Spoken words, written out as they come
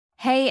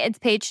Hey, it's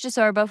Paige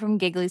DeSorbo from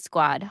Giggly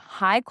Squad.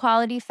 High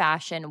quality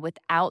fashion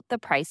without the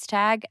price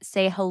tag.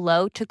 Say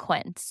hello to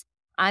Quince.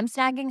 I'm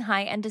snagging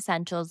high-end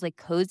essentials like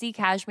cozy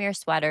cashmere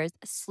sweaters,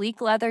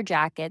 sleek leather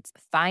jackets,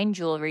 fine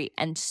jewelry,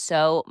 and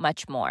so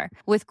much more.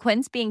 With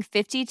Quince being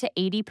 50 to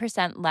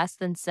 80% less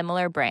than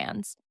similar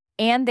brands.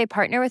 And they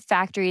partner with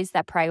factories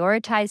that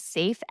prioritize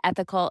safe,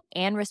 ethical,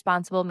 and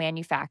responsible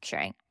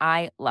manufacturing.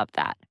 I love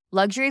that.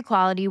 Luxury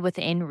quality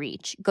within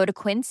reach. Go to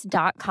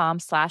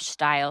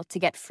quince.com/style to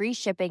get free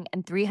shipping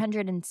and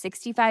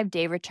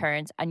 365-day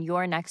returns on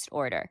your next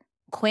order.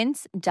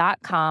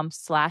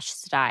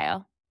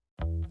 Quince.com/style.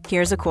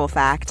 Here's a cool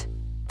fact.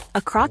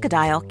 A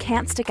crocodile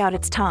can't stick out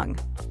its tongue.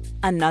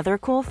 Another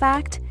cool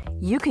fact,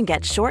 you can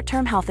get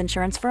short-term health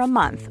insurance for a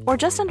month or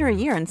just under a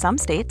year in some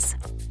states.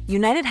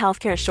 United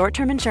Healthcare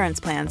short-term insurance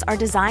plans are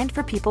designed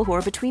for people who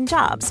are between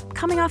jobs,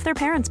 coming off their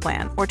parents'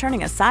 plan, or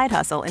turning a side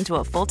hustle into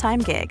a full-time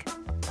gig.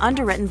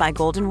 Underwritten by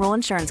Golden Rule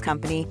Insurance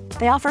Company,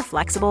 they offer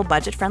flexible,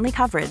 budget-friendly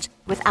coverage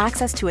with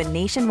access to a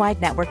nationwide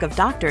network of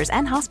doctors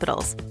and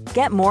hospitals.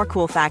 Get more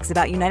cool facts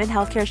about United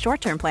Healthcare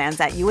short-term plans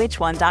at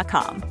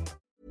uh1.com.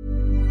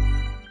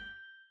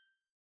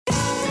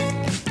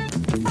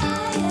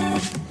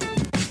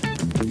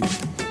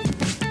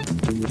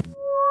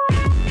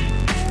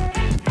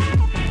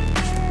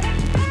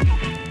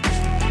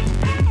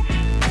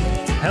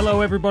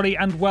 Hello, everybody,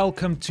 and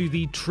welcome to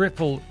the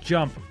Triple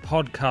Jump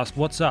podcast.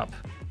 What's up?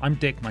 I'm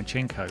Dick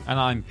Mychinko. And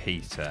I'm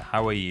Peter.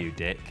 How are you,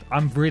 Dick?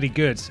 I'm really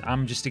good.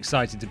 I'm just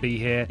excited to be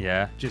here.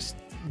 Yeah. Just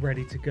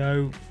ready to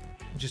go.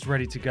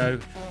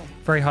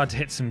 Very hard to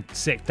hit some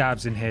sick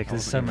dabs in here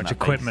because there's so much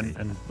equipment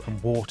and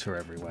water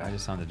everywhere. I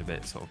just sounded a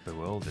bit sort of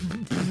bewildered.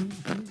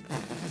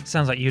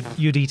 Sounds like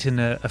you'd eaten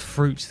a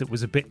fruit that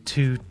was a bit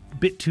too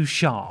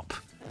sharp.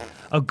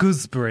 A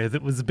gooseberry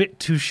that was a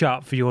bit too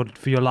sharp for your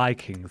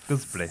likings.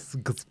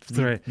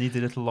 Gooseberry. Needs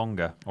a little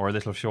longer or a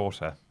little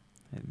shorter.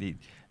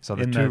 So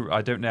the In two, the-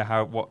 I don't know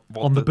how what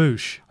on the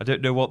bush. I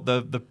don't know what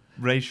the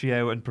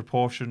ratio and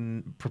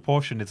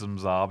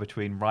proportionisms are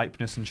between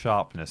ripeness and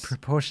sharpness.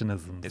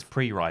 Proportionism. It's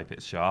pre-ripe,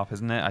 it's sharp,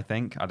 isn't it? I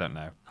think. I don't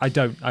know. I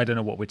don't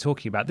know what we're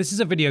talking about. This is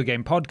a video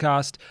game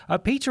podcast.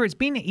 Peter, it's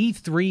been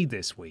E3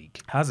 this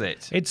week. Has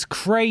it? It's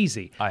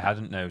crazy. I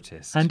hadn't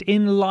noticed. And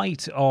in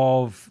light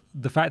of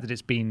the fact that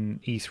it's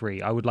been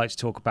E3, I would like to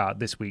talk about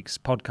this week's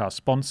podcast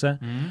sponsor.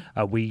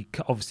 We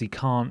obviously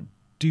can't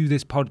do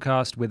this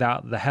podcast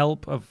without the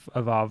help of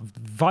our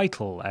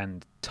vital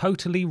and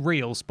totally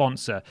real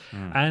sponsor.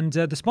 And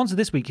the sponsor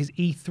this week is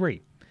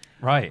E3.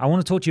 Right. I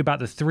want to talk to you about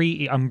the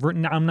three. I'm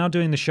now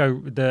doing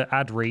the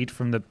ad read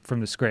from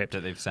the script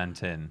that they've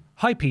sent in.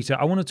 Hi, Peter.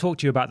 I want to talk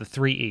to you about the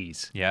 3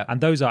 E's. Yeah. And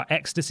those are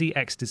ecstasy,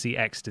 ecstasy,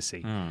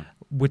 ecstasy.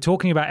 We're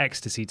talking about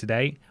ecstasy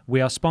today.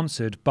 We are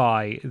sponsored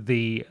by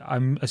the,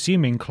 I'm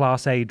assuming,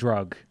 Class A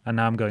drug. And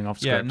now I'm going off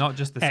script. Yeah, not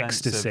just the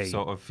ecstasy. sense of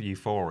sort of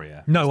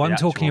euphoria. No, I'm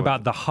talking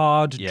about the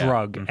hard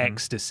drug,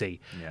 ecstasy.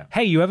 Yeah.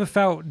 Hey, you ever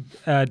felt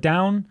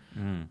down?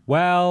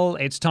 Well,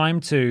 it's time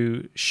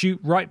to shoot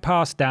right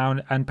past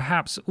down and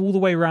perhaps all the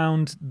way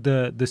around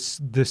the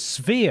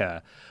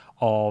sphere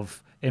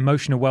of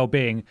emotional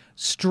well-being,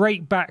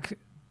 straight back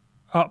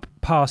up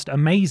past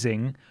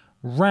amazing,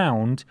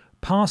 round,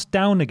 past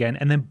down again,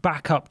 and then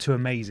back up to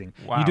amazing.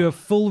 Wow. You do a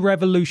full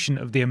revolution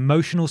of the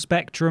emotional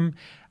spectrum,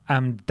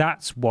 and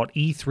that's what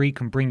E3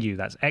 can bring you.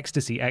 That's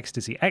ecstasy,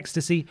 ecstasy,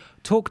 ecstasy.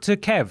 Talk to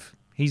Kev.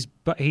 He's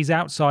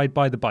outside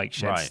by the bike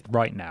sheds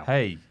right now.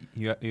 Hey,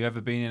 you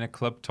ever been in a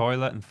club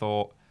toilet and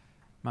thought,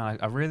 man,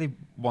 I really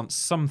want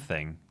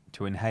something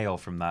to inhale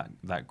from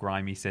that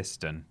grimy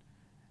cistern?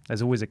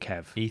 There's always a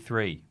Kev.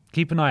 E3.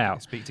 Keep an eye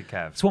out. Speak to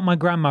Kev. It's what my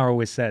grandma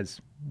always says.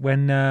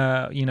 When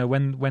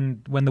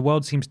when the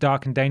world seems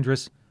dark and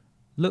dangerous,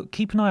 look,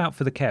 keep an eye out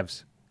for the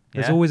Kevs.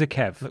 There's always a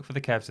Kev. Look for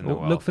the Kevs in the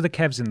world. Look for the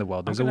Kevs in the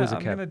world. There's always a Kev.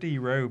 I'm going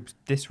to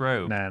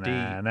disrobe.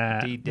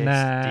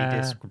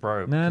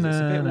 De-disrobe. It's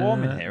a bit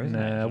warm in here, isn't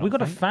it? We've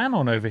got a fan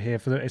on over here.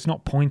 It's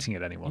not pointing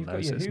at anyone, You've though.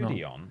 got your so it's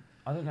hoodie not... on.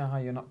 I don't know how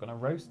you're not going to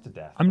roast to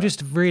death. I'm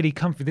just really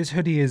comfy. This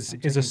hoodie is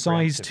a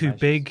size too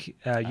big.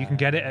 You can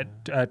get it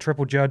at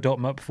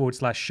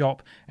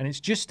triplej.mup/shop. And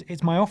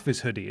it's my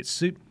office hoodie. It's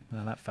super...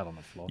 Oh, that fell on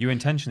the floor. You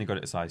intentionally got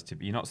it a size too,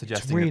 but you're not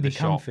suggesting really that the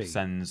comfy. shop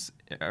sends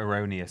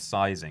erroneous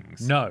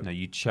sizings. No,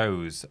 you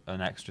chose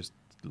an extra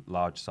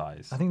large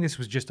size. I think this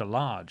was just a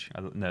large.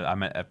 No, I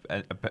meant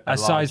a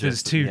size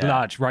that's too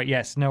large. Right?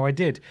 Yes. No, I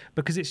did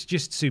because it's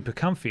just super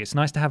comfy. It's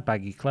nice to have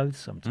baggy clothes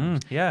sometimes.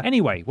 Yeah.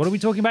 Anyway, what are we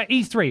talking about?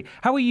 E3.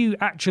 How are you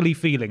actually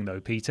feeling though,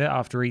 Peter?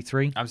 After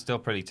E3, I'm still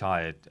pretty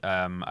tired.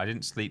 I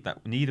didn't sleep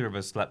that. Neither of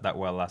us slept that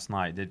well last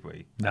night, did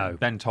we? No.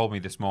 Ben told me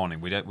this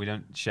morning we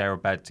don't share a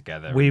bed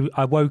together.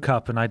 I woke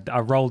up and I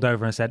rolled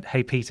over and I said,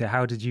 "Hey, Peter,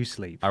 how did you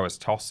sleep?" I was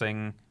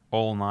tossing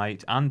all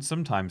night and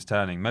sometimes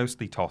turning,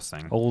 mostly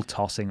tossing. All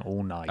tossing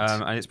all night.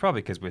 And it's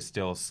probably because we're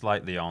still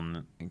slightly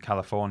on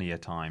California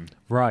time.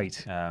 Right.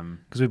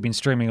 Because we've been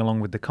streaming along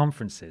with the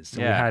conferences.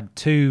 So we had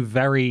 2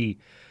 very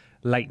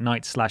late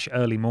night /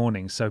 early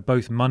mornings. So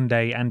both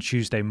Monday and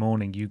Tuesday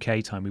morning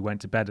UK time, we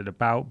went to bed at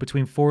about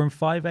between 4 and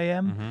 5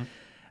 a.m.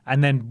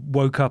 and then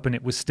woke up and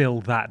it was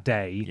still that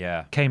day.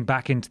 Yeah. Came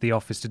back into the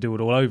office to do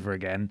it all over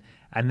again.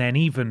 And then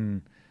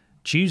even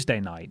Tuesday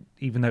night,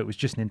 even though it was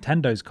just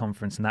Nintendo's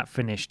conference and that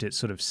finished at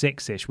sort of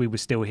 6-ish, we were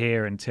still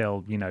here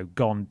until,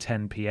 gone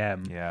 10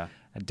 p.m. Yeah.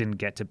 And didn't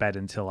get to bed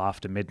until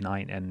after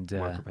midnight. And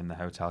woke up in the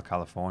Hotel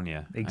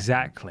California.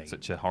 Exactly.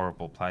 Such a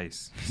horrible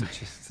place.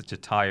 Such a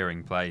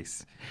tiring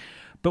place.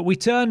 But we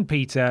turn,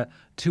 Peter,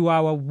 to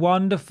our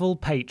wonderful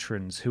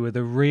patrons who are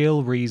the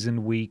real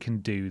reason we can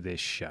do this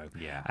show.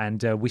 Yeah.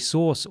 And we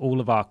source all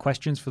of our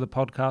questions for the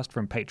podcast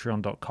from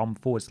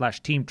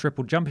patreon.com/Team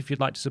Triple Jump if you'd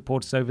like to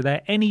support us over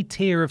there. Any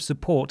tier of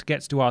support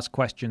gets to ask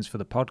questions for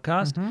the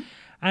podcast. Mm-hmm.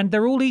 And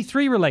they're all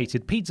E3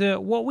 related. Peter,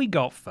 what we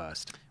got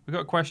first? We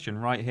got a question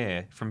right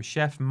here from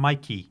Chef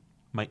Mikey.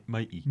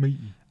 Mikey.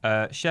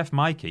 Chef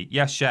Mikey,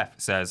 yes, Chef,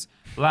 says,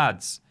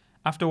 lads,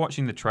 after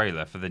watching the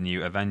trailer for the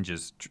new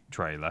Avengers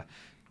trailer,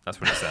 that's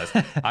what it says,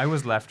 I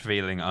was left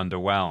feeling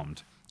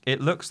underwhelmed.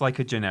 It looks like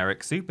a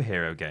generic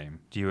superhero game.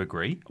 Do you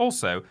agree?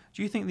 Also,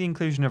 do you think the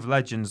inclusion of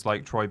legends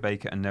like Troy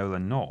Baker and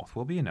Nolan North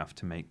will be enough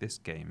to make this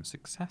game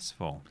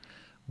successful?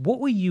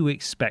 What were you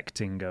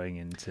expecting going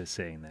into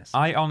seeing this?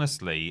 I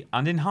honestly,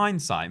 and in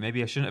hindsight,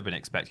 maybe I shouldn't have been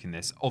expecting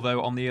this.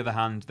 Although, on the other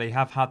hand, they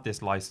have had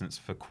this license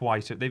for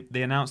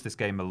they announced this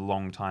game a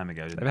long time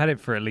ago. They've had it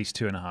for at least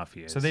 2.5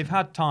 years. So they've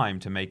had time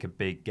to make a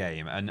big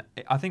game. And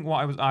I think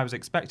what I was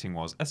expecting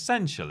was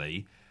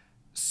essentially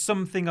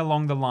something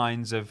along the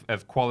lines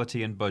of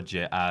quality and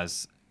budget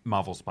as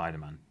Marvel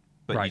Spider-Man.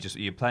 But right.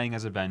 You're playing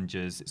as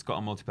Avengers. It's got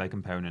a multiplayer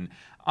component.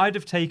 I'd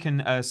have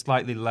taken a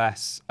slightly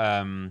less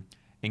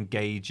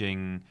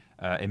engaging,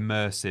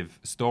 immersive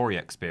story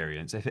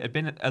experience if it had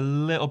been a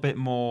little bit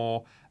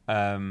more,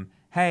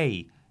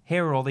 hey,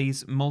 here are all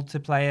these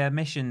multiplayer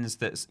missions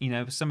that,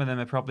 some of them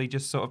are probably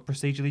just sort of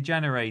procedurally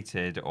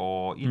generated,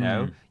 or,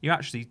 you're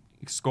actually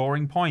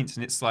scoring points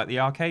and it's slightly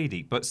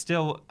arcadey, but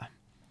still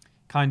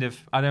kind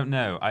of, I don't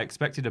know. I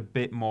expected a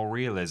bit more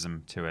realism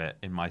to it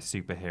in my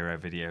superhero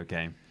video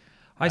game.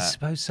 I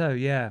suppose so,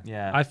 yeah.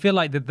 Yeah. I feel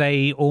like that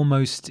they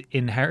almost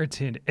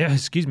inherited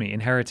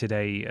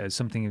a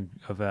something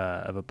of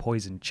a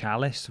poison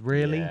chalice,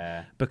 really,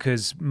 Yeah.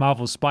 because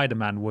Marvel's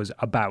Spider-Man was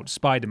about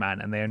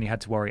Spider-Man, and they only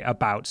had to worry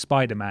about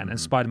Spider-Man, and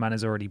Spider-Man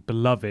is already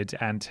beloved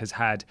and has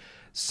had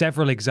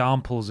several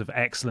examples of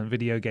excellent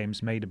video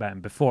games made about him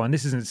before. And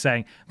this isn't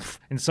saying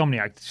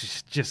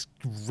Insomniac just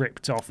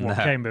ripped off what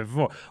came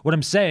before. What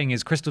I'm saying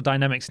is Crystal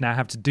Dynamics now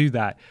have to do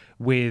that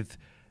with.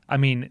 I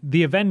mean,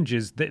 the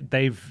Avengers that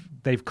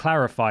they've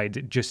clarified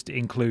it just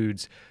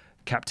includes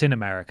Captain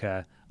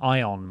America,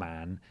 Iron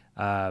Man,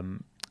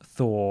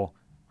 Thor,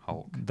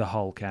 the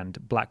Hulk,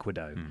 and Black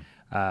Widow.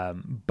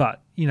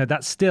 But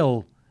that's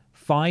still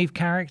 5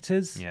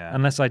 characters. Yeah.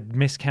 Unless I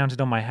miscounted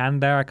on my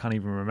hand there, I can't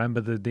even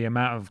remember the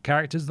amount of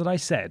characters that I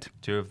said.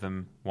 2 of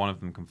them, one of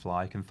them can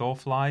fly. Can Thor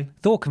fly?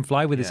 Thor can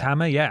fly with his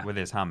hammer, yeah. With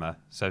his hammer.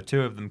 So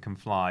 2 of them can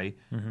fly.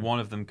 Mm-hmm. One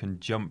of them can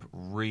jump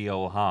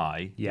real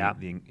high. Yeah.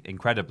 The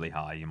incredibly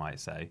high, you might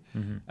say.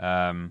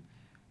 Mm-hmm.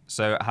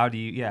 So how do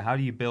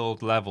you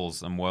build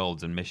levels and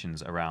worlds and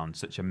missions around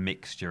such a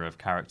mixture of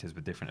characters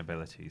with different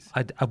abilities?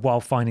 While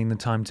finding the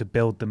time to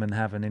build them and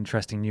have an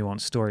interesting,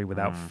 nuanced story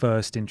without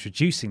first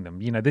introducing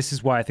them. This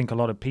is why I think a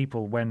lot of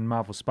people, when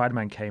Marvel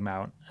Spider-Man came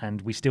out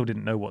and we still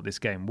didn't know what this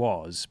game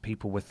was,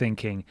 people were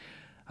thinking,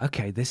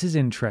 okay, this is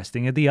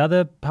interesting. Are the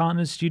other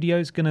partner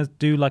studios going to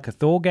do like a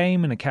Thor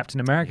game and a Captain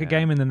America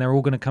game, and then they're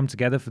all going to come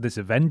together for this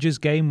Avengers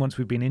game once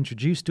we've been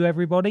introduced to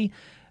everybody?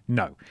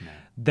 No.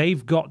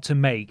 They've got to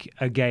make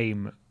a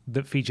game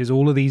that features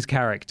all of these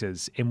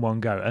characters in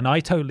one go. And I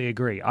totally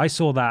agree. I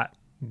saw that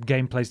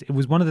gameplay. It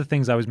was one of the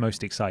things I was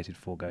most excited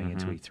for going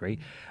into E3.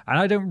 And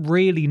I don't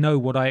really know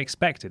what I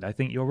expected. I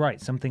think you're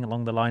right. Something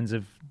along the lines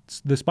of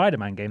the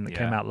Spider-Man game that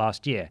came out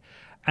last year.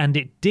 And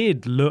it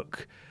did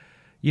look,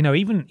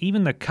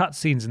 even the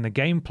cutscenes and the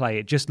gameplay,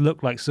 it just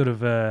looked like sort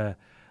of a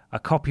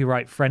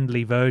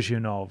copyright-friendly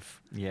version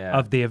of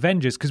the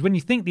Avengers. Because when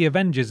you think the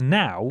Avengers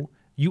now,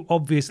 you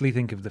obviously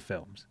think of the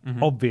films.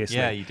 Obviously.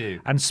 Yeah, you do.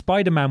 And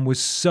Spider-Man was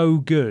so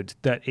good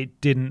that it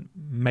didn't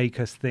make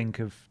us think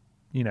of,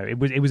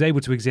 it was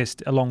able to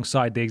exist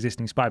alongside the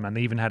existing Spider-Man.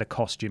 They even had a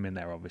costume in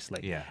there,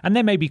 obviously. Yeah. And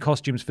there may be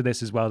costumes for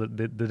this as well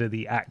that are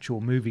the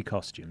actual movie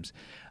costumes.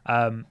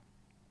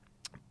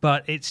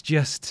 But it's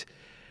just,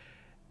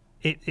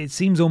 it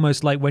seems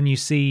almost like when you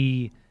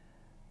see,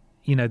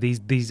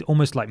 these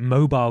almost like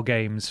mobile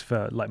games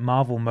for like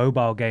Marvel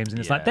mobile games. And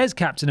it's like, there's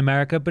Captain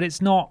America, but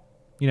it's not,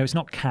 it's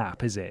not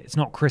Cap, is it? It's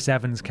not Chris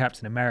Evans'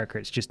 Captain America.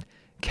 It's just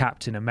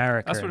Captain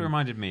America. That's what it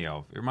reminded me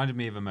of. It reminded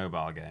me of a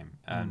mobile game.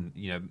 And,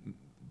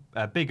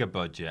 a bigger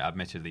budget,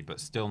 admittedly, but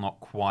still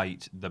not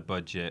quite the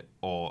budget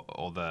or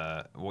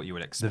the what you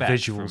would expect. The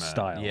visual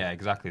style. Yeah,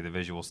 exactly, the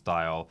visual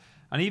style.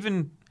 And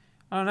even,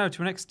 I don't know,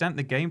 to an extent,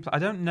 the gameplay. I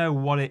don't know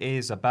what it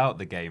is about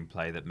the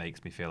gameplay that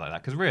makes me feel like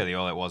that. Because really,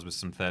 all it was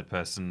some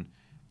third-person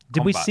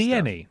Did we see stuff.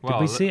 any? Well,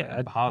 Did we see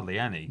it? Hardly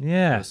any.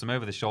 Yeah. There was some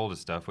over-the-shoulder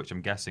stuff, which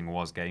I'm guessing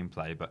was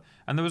gameplay.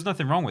 And there was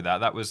nothing wrong with that.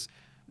 That was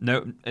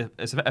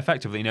it's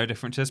effectively no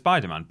different to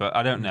Spider-Man. But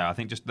I don't know. I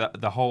think just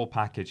the whole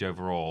package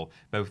overall,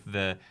 both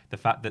the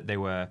fact that they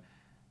were,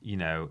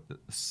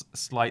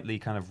 slightly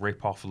kind of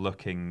rip-off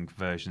looking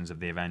versions of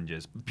the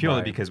Avengers,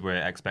 purely because we're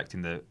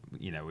expecting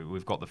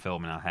we've got the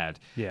film in our head.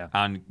 Yeah.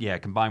 And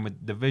combined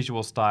with the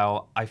visual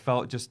style, I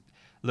felt just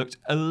looked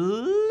a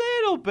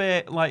little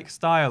bit like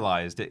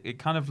stylized. It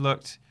kind of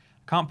looked,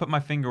 I can't put my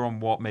finger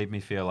on what made me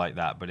feel like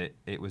that, but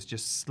it was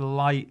just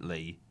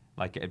slightly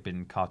like it had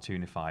been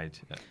cartoonified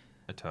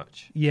a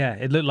touch. Yeah,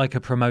 it looked like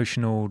a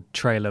promotional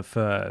trailer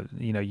for,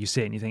 you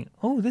see it and you think,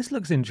 oh, this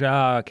looks interesting.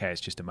 Oh, okay,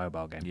 it's just a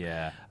mobile game.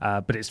 Yeah.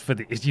 But it's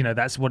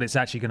that's what it's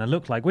actually going to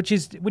look like, which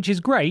is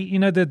great.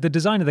 The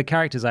design of the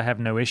characters I have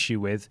no issue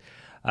with.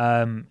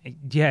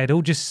 It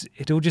all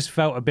just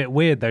felt a bit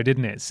weird though,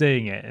 didn't it?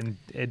 Seeing it,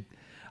 and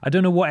I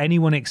don't know what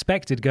anyone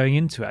expected going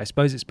into it. I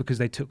suppose it's because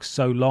they took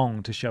so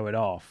long to show it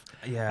off.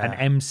 Yeah.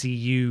 And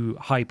MCU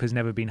hype has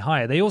never been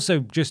higher. They also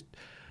just,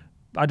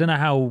 I don't know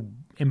how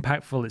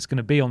impactful it's going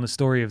to be on the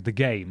story of the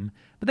game,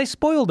 but they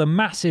spoiled a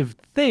massive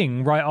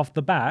thing right off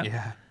the bat.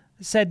 Yeah.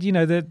 Said,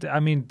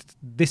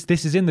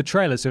 this is in the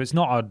trailer, so it's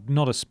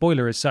not a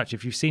spoiler as such.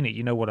 If you've seen it,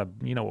 you know what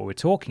we're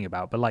talking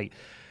about. But like,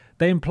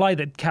 they imply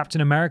that Captain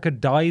America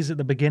dies at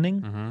the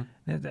beginning,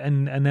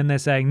 and then they're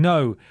saying,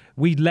 no,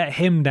 we let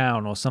him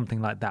down or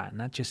something like that, and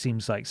that just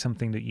seems like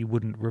something that you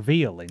wouldn't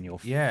reveal in your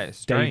it's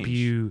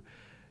strange.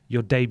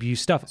 Your debut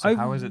stuff. So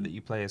how is it that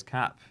you play as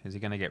Cap? Is he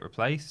going to get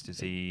replaced? Is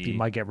he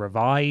might get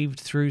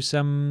revived through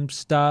some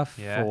stuff,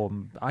 or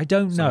I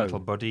don't know. Some little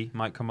buddy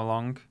might come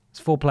along.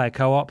 It's 4-player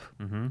co-op.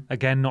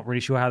 Again, not really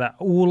sure how that.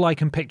 All I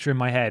can picture in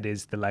my head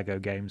is the Lego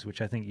games,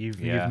 which I think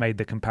you've made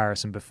the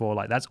comparison before.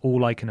 Like, that's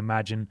all I can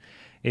imagine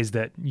is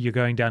that you're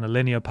going down a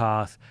linear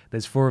path.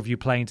 There's 4 of you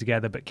playing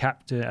together,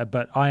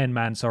 but Iron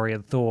Man,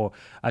 and Thor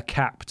are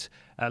capped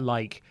at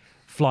like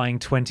flying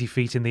 20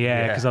 feet in the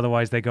air because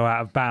otherwise they go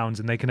out of bounds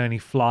and they can only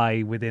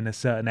fly within a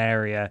certain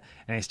area.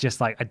 And it's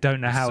just like, I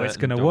don't know how it's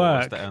going to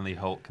work. That only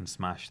Hulk can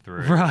smash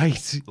through.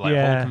 Right. Like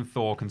Hulk and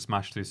Thor can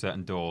smash through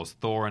certain doors.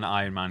 Thor and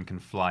Iron Man can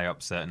fly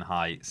up certain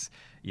heights.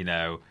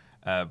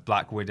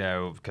 Black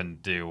Widow can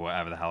do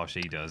whatever the hell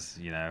she does,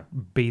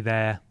 Be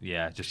there.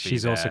 Yeah,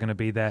 she's also going to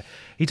be there.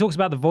 He talks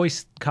about the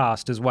voice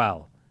cast as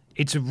well.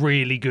 It's a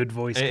really good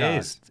voice cast. It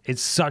is.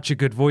 It's such a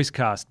good voice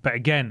cast. But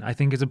again, I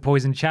think it's a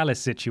Poison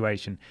Chalice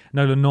situation.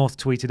 Nolan North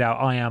tweeted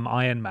out, I am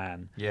Iron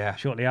Man. Yeah.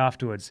 Shortly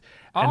afterwards.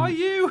 Are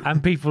you?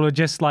 And people are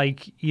just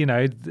like,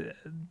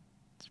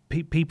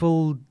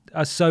 people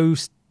are so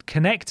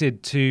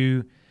connected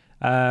to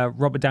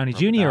Robert Downey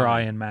Jr.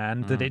 Iron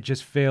Man that it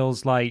just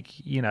feels like,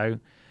 it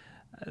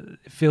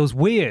feels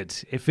weird.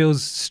 It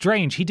feels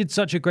strange. He did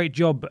such a great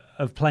job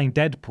of playing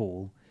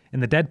Deadpool in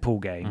the Deadpool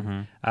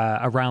game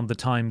around the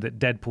time that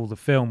Deadpool the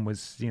film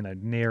was,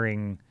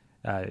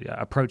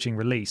 approaching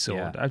release,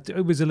 or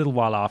it was a little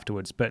while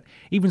afterwards. But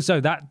even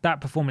so,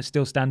 that performance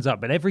still stands up.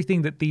 But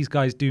everything that these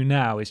guys do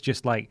now is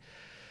just like,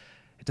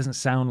 it doesn't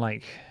sound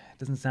like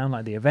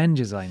the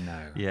Avengers I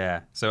know.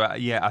 Yeah. So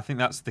I think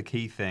that's the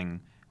key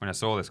thing when I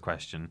saw this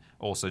question.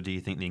 Also, do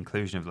you think the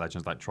inclusion of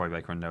legends like Troy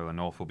Baker and Nolan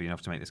North will be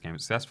enough to make this game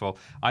successful?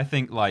 I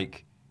think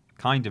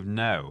kind of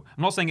no.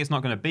 I'm not saying it's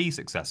not going to be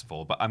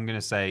successful, but I'm going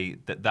to say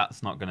that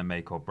that's not going to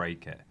make or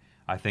break it.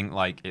 I think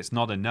it's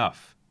not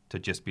enough to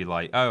just be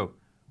like, oh,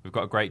 we've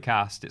got a great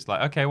cast. It's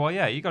like, okay, well,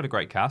 yeah, you got a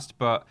great cast,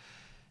 but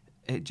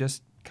it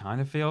just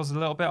kind of feels a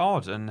little bit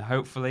odd. And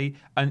hopefully,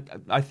 and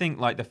I think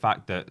the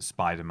fact that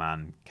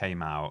Spider-Man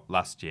came out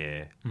last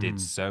year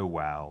did so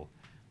well.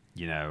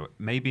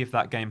 Maybe if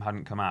that game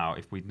hadn't come out,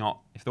 if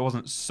there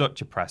wasn't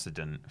such a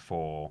precedent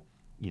for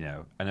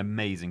an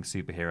amazing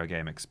superhero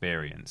game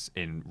experience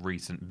in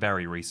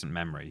very recent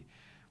memory,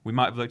 we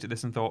might have looked at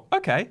this and thought,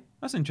 okay,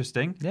 that's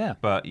interesting. Yeah.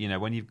 But,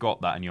 when you've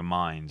got that in your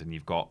mind and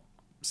you've got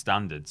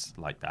standards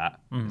like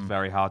that, it's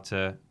very hard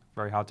to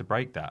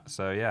break that.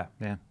 So, yeah.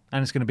 Yeah.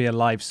 And it's going to be a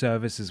live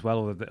service as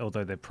well,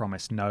 although they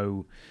promised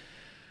no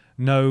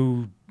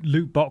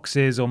loot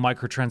boxes or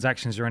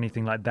microtransactions or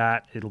anything like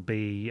that. It'll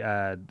be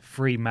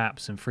free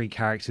maps and free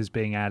characters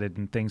being added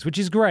and things, which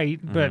is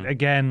great. But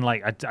again,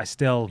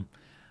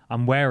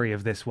 I'm wary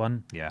of this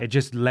one. Yeah. It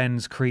just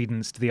lends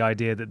credence to the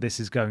idea that this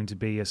is going to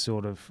be a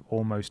sort of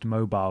almost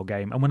mobile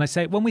game. And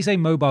when we say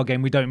mobile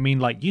game, we don't mean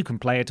like you can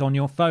play it on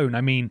your phone.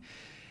 I mean,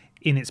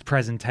 in its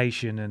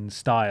presentation and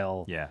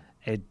style,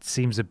 it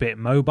seems a bit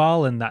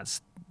mobile, and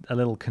that's a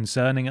little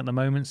concerning at the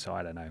moment. So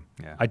I don't know.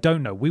 Yeah. I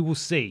don't know. We will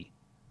see.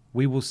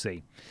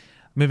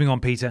 Moving on,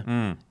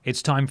 Peter.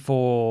 It's time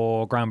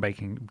for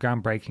groundbreaking.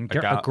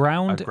 A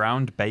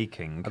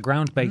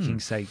ground-baking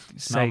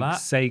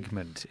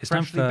segment. It's freshly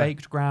time for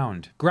baked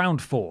ground.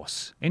 Ground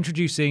Force.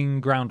 Introducing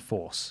Ground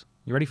Force.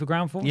 You ready for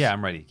Ground Force? Yeah,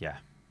 I'm ready. Yeah.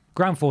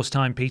 Ground Force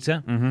time,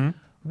 Peter.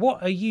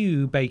 What are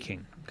you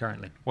baking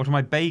currently? What am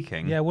I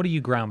baking? Yeah, what are you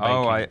ground baking?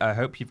 Oh, I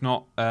hope you've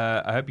not.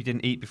 I hope you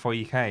didn't eat before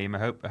you came. I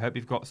hope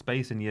you've got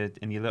space in your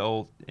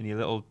little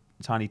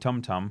tiny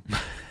tum tum.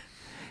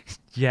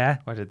 Yeah.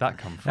 Where did that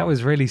come from? That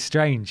was really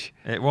strange.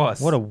 It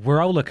was. What a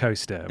roller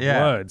coaster.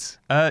 Yeah. Words.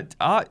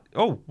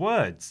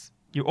 Words.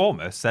 You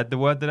almost said the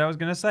word that I was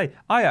going to say.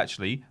 I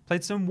actually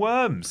played some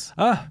Worms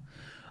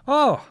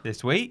Oh,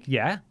 this week.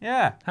 yeah.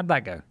 Yeah. How'd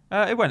that go?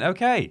 It went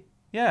okay.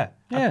 Yeah.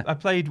 Yeah. I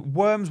played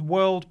Worms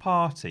World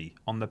Party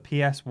on the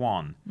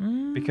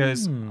PS1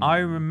 because I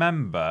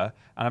remember,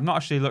 and I've not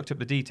actually looked up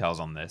the details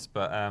on this,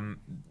 but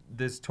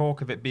there's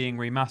talk of it being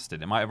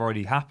remastered. It might have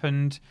already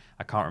happened.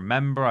 I can't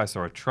remember. I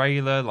saw a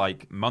trailer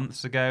like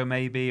months ago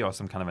maybe, or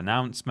some kind of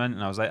announcement,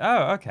 and I was like,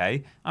 oh,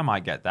 okay, I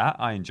might get that.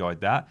 I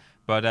enjoyed that.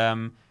 But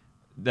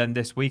then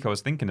this week I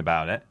was thinking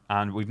about it,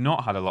 and we've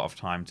not had a lot of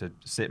time to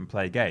sit and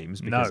play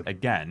games because,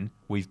 again,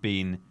 we've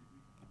been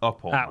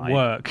up all At night.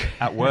 work.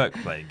 At work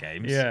playing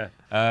games. Yeah.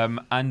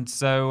 And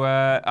so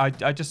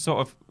I just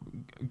sort of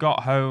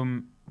got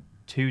home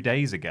 2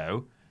 days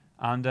ago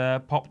and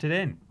popped it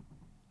in.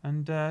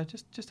 And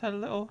just had a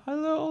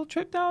little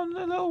trip down,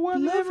 a little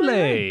worm.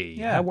 Lovely.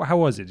 Yeah. How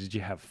was it? Did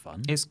you have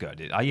fun? It's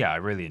good. I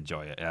really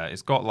enjoy it.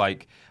 It's got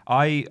like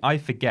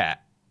I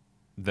forget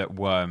that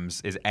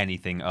Worms is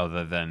anything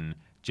other than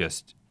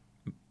just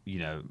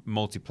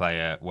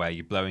multiplayer where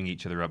you're blowing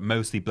each other up,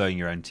 mostly blowing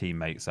your own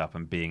teammates up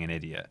and being an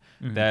idiot.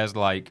 There's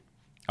like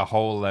a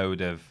whole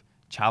load of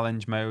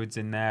challenge modes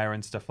in there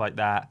and stuff like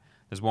that.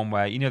 There's one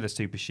where the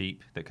super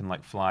sheep that can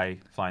like fly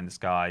in the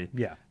sky.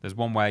 Yeah. There's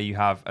one where you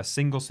have a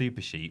single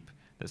super sheep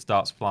that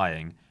starts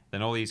flying.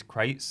 Then all these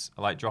crates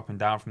are like dropping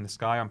down from the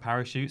sky on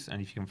parachutes,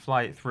 and if you can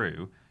fly it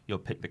through, you'll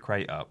pick the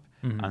crate up.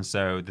 And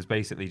so there's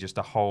basically just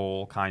a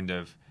whole kind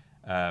of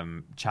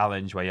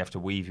challenge where you have to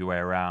weave your way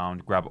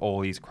around, grab all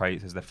these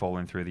crates as they're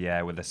falling through the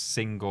air with a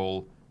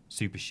single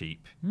super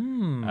sheep.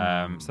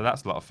 So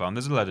that's a lot of fun.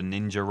 There's a load of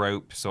ninja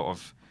rope sort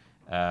of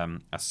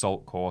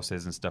assault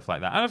courses and stuff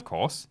like that. And of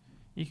course,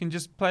 you can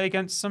just play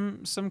against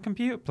some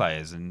computer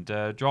players and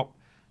drop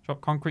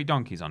concrete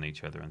donkeys on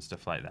each other and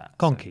stuff like that.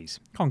 Conkeys.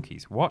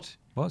 Conkeys. What?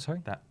 What? Sorry.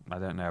 That I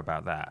don't know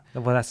about that.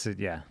 Well, that's it.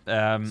 Yeah.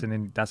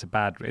 That's a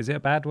bad. Is it a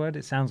bad word?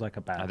 It sounds like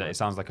a bad word. It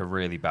sounds like a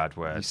really bad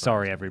word.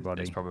 Sorry,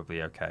 everybody. It's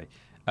probably okay.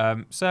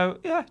 So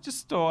yeah,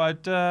 just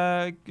thought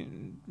I'd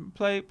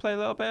play a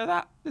little bit of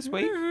that this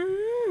week.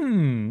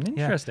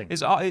 Interesting.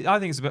 Yeah. I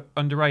think it's a bit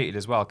underrated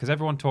as well because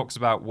everyone talks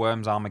about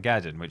Worms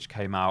Armageddon, which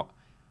came out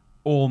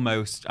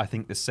almost, I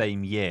think, the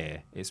same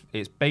year. It's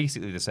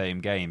basically the same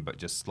game, but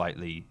just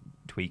slightly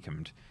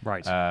tweakened.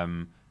 Right.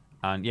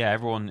 And yeah,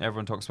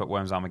 everyone talks about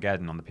Worms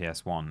Armageddon on the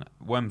PS1.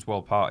 Worms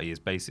World Party is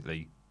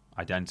basically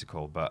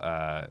identical,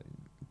 but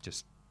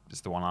just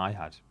the one I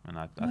had, and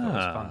I thought it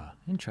was fun.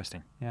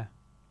 Interesting. Yeah.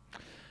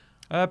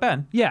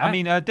 Ben. Yeah. I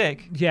mean,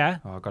 Dick. Yeah.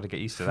 Oh, I've got to get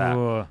used to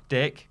that.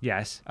 Dick.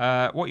 Yes.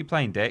 What are you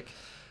playing, Dick?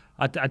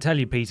 I tell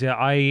you, Peter,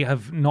 I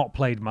have not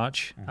played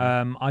much.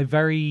 I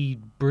very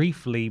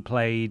briefly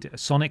played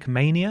Sonic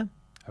Mania.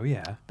 Oh,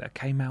 yeah. That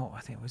came out, I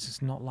think it was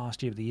just not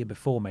last year, but the year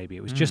before maybe.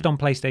 It was just on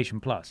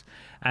PlayStation Plus.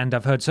 And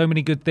I've heard so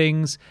many good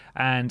things,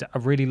 and I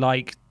really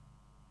like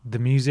the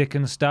music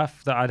and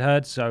stuff that I'd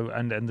heard. So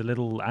and the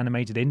little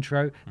animated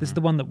intro. This is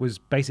the one that was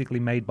basically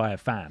made by a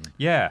fan.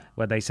 Yeah.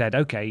 Where they said,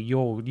 okay,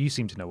 you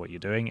seem to know what you're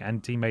doing,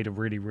 and he made a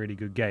really, really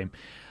good game.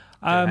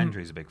 Joe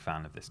Hendry's a big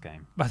fan of this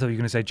game. I thought you were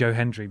going to say Joe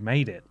Hendry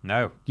made it.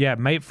 No. Yeah,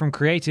 made from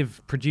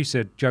creative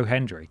producer Joe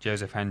Hendry.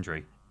 Joseph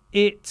Hendry.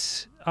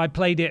 I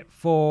played it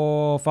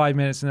for 5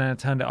 minutes and then I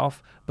turned it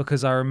off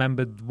because I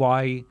remembered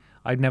why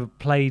I'd never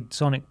played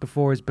Sonic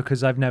before is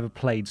because I've never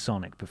played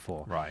Sonic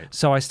before. Right.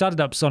 So I started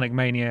up Sonic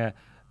Mania.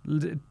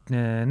 Great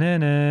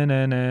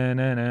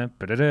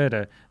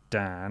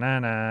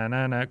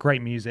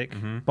music,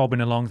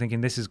 bobbing along,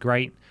 thinking this is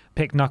great.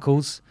 Pick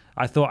Knuckles.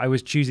 I thought I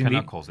was choosing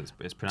Knuckles. It's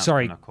pronounced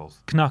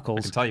Knuckles. Knuckles.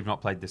 I can tell you've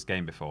not played this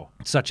game before.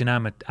 Such an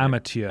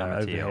amateur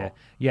over here.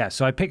 Yeah,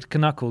 so I picked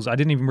Knuckles. I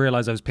didn't even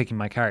realize I was picking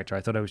my character.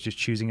 I thought I was just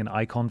choosing an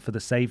icon for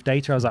the save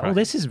data. I was like, oh,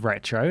 this is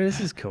retro. This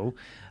is cool.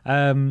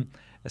 I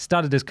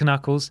started as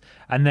Knuckles,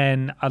 and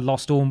then I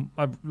lost all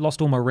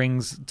my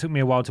rings. It took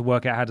me a while to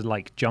work out how to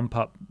like jump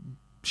up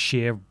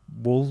sheer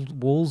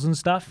walls and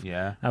stuff.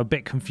 Yeah. I'm a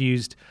bit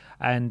confused.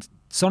 And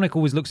Sonic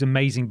always looks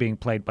amazing being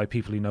played by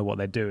people who know what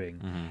they're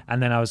doing.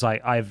 And then I was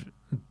like,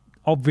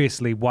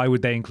 obviously, why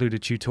would they include a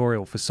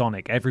tutorial for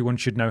Sonic? Everyone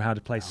should know how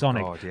to play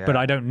Sonic, God, yeah. but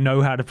I don't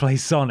know how to play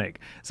Sonic.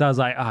 So I was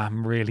like,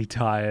 I'm really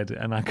tired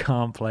and I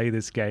can't play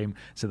this game.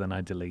 So then I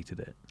deleted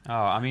it. Oh,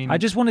 I mean, I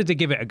just wanted to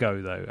give it a go,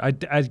 though.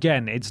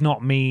 Again, it's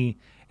not me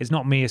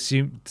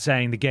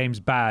saying the game's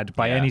bad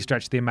by any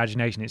stretch of the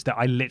imagination. It's that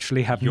I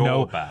literally have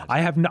bad.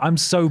 I'm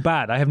so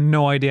bad. I have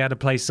no idea how to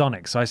play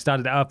Sonic. So I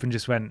started it up and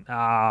just went,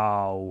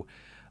 oh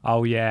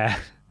yeah.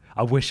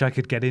 I wish I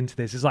could get into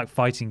this. It's like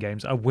fighting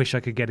games. I wish I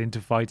could get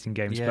into fighting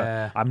games,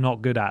 but I'm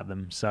not good at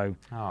them. So,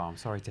 I'm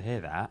sorry to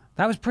hear that.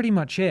 That was pretty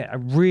much it. I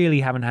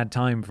really haven't had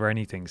time for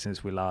anything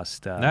since we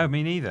last. No,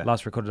 me neither.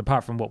 Last recorded,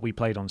 apart from what we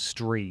played on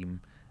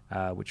stream,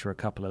 which were a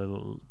couple of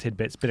little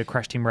tidbits, bit of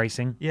Crash Team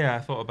Racing. Yeah, I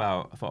thought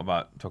about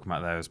talking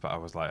about those, but I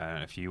was like, I don't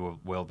know if you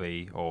will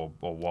be or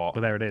what.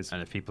 Well, there it is.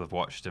 And if people have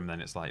watched them,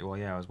 then it's like, well,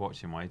 yeah, I was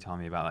watching. Why are you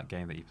telling me about that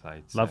game that you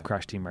played? So Love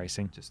Crash Team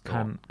Racing.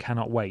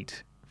 Cannot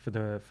wait for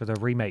the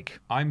remake?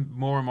 I'm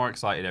more and more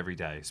excited every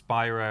day.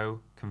 Spyro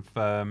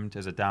confirmed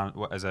as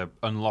a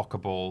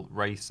unlockable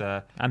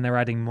racer. And they're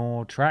adding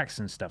more tracks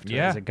and stuff to it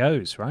as it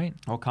goes, right?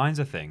 All kinds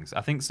of things.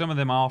 I think some of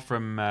them are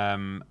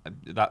from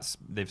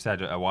they've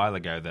said a while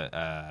ago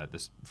that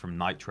this from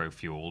nitro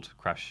fueled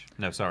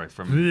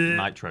from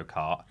Nitro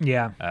Kart.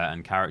 Yeah.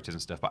 And characters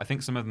and stuff. But I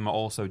think some of them are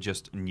also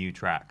just new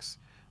tracks.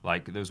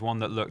 Like there was one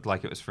that looked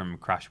like it was from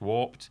Crash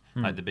Warped,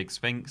 like the big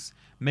Sphinx.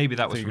 Maybe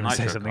that was from Nitro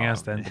Kart. Say something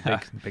else then.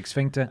 The big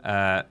sphincter.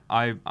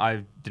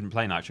 I didn't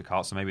play Nitro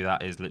Kart, so maybe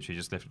that is literally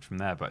just lifted from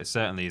there. But it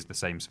certainly is the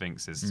same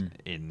Sphinx as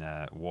in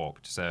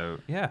Warped. So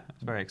yeah,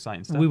 it's very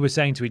exciting stuff. We were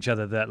saying to each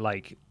other that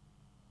like,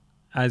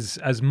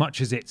 as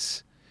much as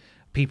it's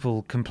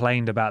people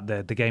complained about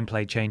the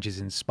gameplay changes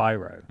in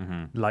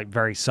Spyro, like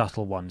very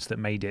subtle ones that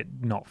made it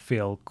not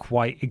feel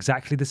quite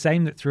exactly the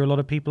same, that threw a lot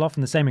of people off,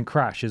 and the same in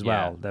Crash as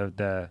well.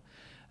 The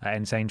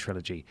Insane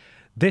trilogy.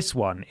 This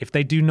one, if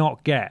they do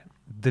not get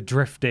the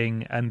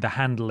drifting and the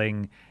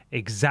handling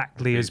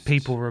exactly as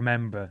people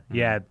remember,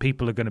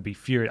 people are going to be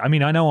furious. I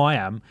mean, I know I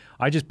am.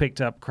 I just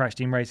picked up Crash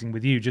Team Racing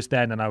with you just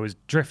then, and I was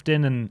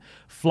drifting and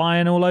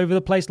flying all over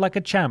the place like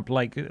a champ.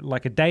 Like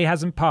a day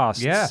hasn't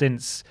passed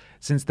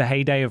since the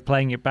heyday of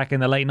playing it back in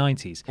the late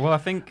 90s. Well, I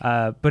think...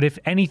 but if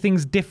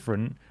anything's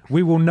different,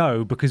 we will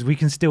know because we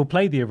can still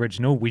play the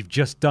original. We've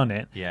just done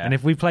it. Yeah. And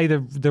if we play the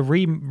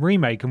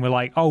remake and we're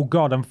like, oh,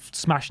 God, I'm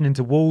smashing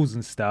into walls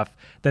and stuff,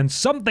 then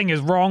something is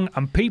wrong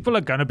and people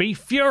are going to be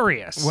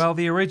furious. Well,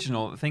 the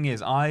original, the thing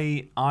is,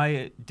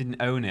 I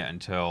didn't own it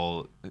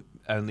until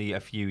only a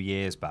few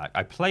years back.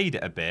 I played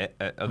it a bit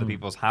at other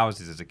people's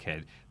houses as a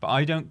kid, but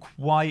I don't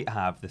quite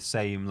have the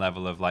same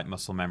level of like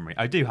muscle memory.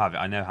 I do have it.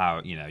 I know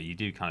how, you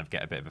do kind of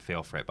get a bit of a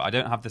feel for it, but I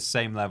don't have the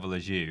same level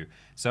as you.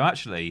 So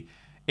actually,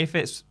 if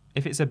it's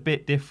a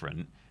bit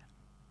different,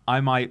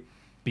 I might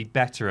be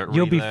better at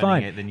You'll be relearning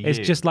fine. it than you. It's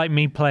just like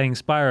me playing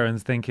Spyro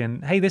and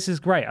thinking, hey, this is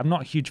great. I'm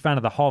not a huge fan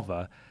of the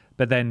hover,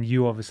 but then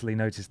you obviously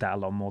noticed that a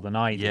lot more than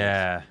I did.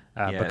 Yeah.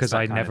 Because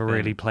I never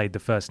really played the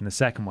first and the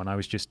second one. I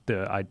was just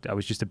I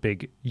was just a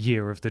big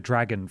Year of the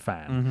Dragon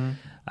fan.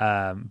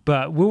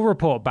 But we'll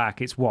report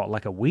back. It's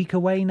like a week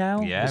away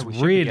now? Yeah, it's we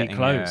should really be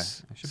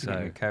close. We should be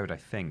getting a code, I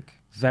think.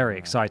 Very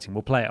exciting.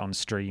 We'll play it on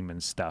stream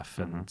and stuff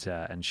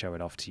and show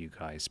it off to you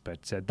guys.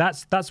 But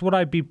that's what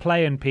I'd be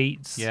playing,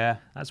 Pete. Yeah.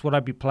 That's what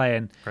I'd be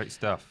playing. Great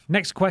stuff.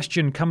 Next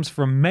question comes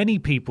from many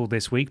people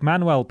this week.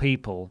 Manuel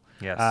People.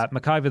 Yes.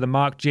 MacIver the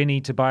Mark,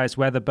 Ginny, Tobias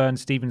Weatherburn,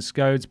 Stephen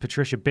Scodes,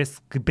 Patricia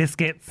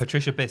Biscuits.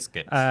 Patricia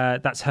Biscuits.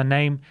 That's her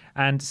name.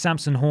 And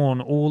Samson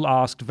Horn all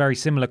asked very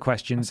similar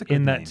questions. That's a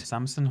good name.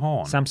 Samson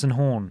Horn. Samson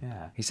Horn.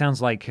 Yeah. He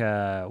sounds like,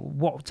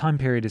 what time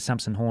period is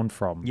Samson Horn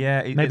from?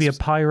 Yeah. Maybe a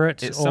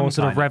pirate or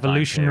sort of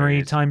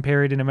revolutionary time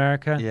period in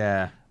America?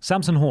 Yeah.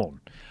 Samson Horn.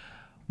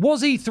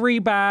 Was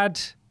E3 bad?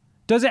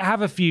 Does it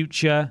have a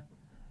future?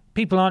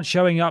 People aren't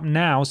showing up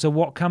now, so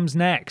what comes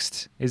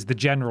next is the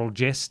general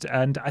gist.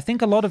 And I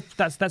think a lot of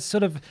that's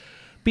sort of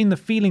been the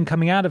feeling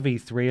coming out of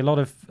E3.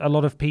 A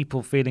lot of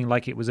people feeling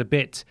like it was a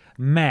bit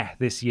meh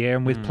this year,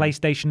 and with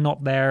PlayStation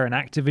not there and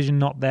Activision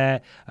not there,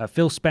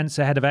 Phil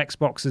Spencer, head of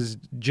Xbox, has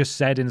just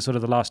said in sort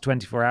of the last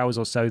 24 hours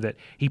or so that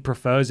he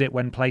prefers it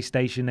when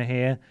PlayStation are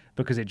here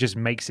because it just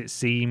makes it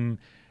seem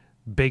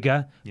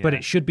bigger. But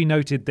it should be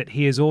noted that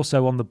he is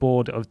also on the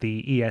board of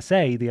the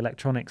ESA, the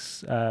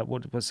Electronics, I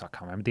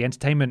can't remember, the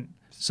Entertainment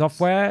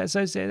Software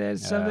Association,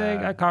 something.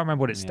 I can't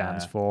remember what it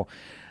stands for.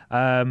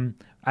 And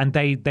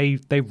they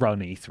run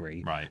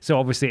E3. Right. So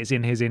obviously it's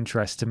in his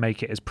interest to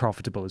make it as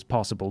profitable as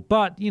possible.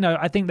 But,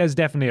 I think there's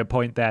definitely a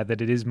point there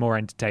that it is more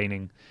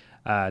entertaining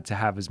to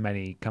have as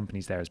many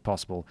companies there as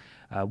possible.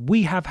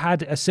 We have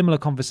had a similar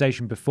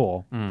conversation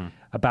before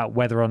about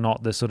whether or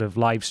not the sort of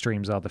live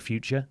streams are the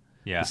future.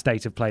 Yeah. The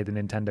State of Play, the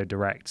Nintendo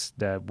Directs,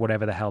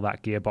 whatever the hell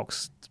that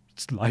Gearbox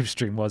live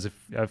stream was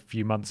a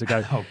few months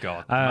ago. Oh,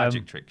 God. The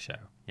Magic Trick Show.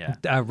 Yeah.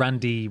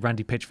 Randy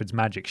Pitchford's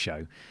Magic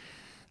Show.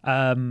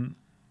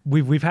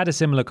 We've had a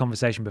similar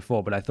conversation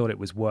before, but I thought it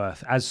was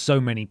worth, as so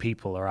many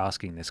people are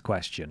asking this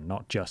question,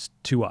 not just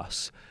to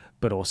us,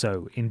 but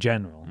also in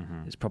general,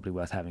 it's probably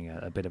worth having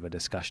a bit of a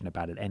discussion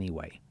about it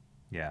anyway.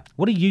 Yeah.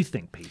 What do you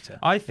think, Peter?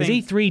 I think...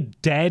 Is E3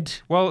 dead?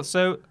 Well,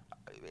 so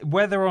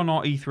whether or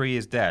not E3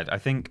 is dead, I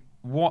think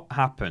what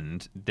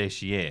happened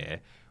this year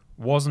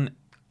wasn't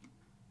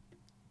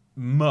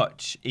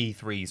much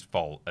E3's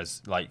fault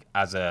as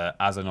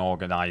an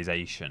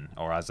organization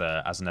or as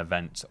an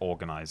event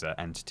organizer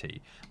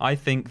entity. I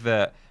think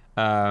that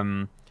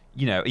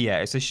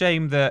it's a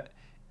shame that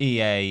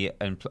EA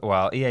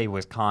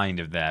was kind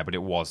of there, but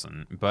it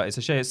wasn't. But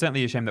it's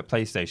certainly a shame that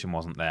PlayStation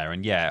wasn't there.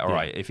 And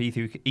right, if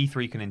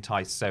E3 can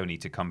entice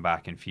Sony to come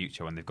back in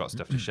future when they've got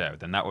stuff to show,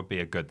 then that would be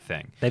a good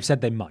thing. They've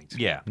said they might.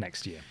 Yeah.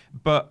 Next year.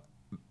 But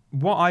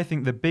what I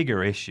think the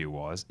bigger issue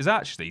is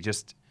actually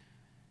just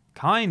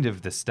kind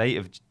of the state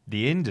of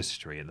the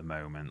industry at the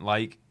moment.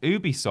 Like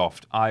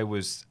Ubisoft, I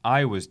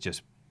was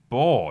just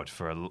bored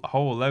for a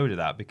whole load of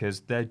that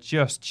because they're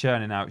just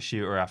churning out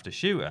shooter after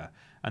shooter,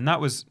 and that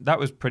was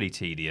pretty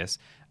tedious.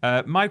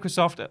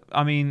 Microsoft,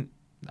 I mean,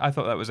 I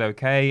thought that was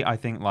okay. I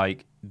think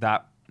like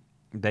that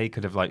they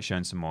could have like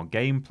shown some more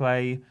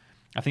gameplay.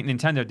 I think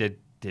Nintendo did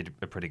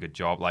a pretty good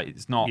job. Like,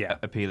 it's not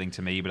appealing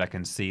to me, but I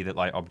can see that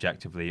like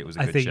objectively it was a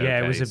good showcase.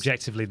 Yeah, it was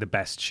objectively the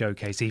best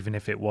showcase, even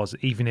if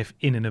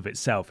in and of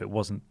itself it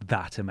wasn't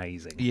that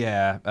amazing.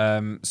 Yeah,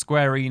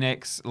 Square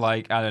Enix,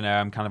 like, I don't know,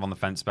 I'm kind of on the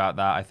fence about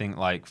that. I think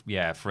like,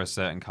 yeah, for a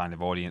certain kind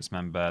of audience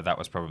member, that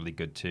was probably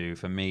good too.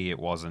 For me, it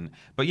wasn't.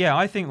 But yeah,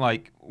 I think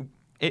like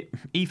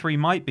E3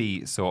 might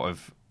be sort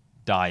of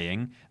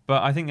dying,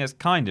 but I think that's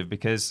kind of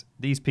because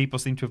these people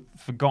seem to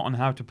have forgotten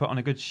how to put on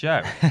a good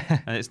show.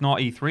 And it's not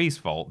E3's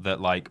fault that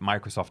like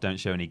Microsoft don't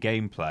show any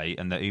gameplay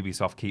and that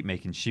Ubisoft keep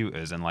making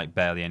shooters and like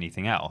barely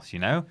anything else, you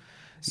know?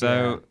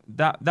 So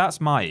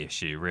that's my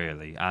issue,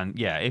 really. And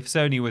yeah, if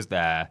Sony was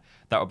there,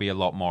 that would be a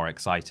lot more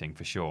exciting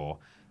for sure.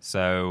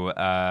 So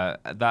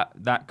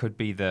that could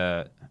be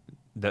the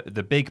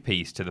big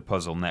piece to the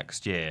puzzle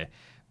next year.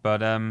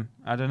 But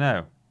I don't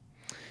know.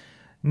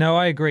 No,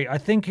 I agree. I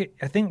think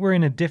we're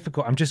in a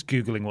difficult. I'm just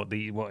googling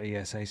what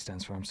ESA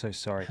stands for. I'm so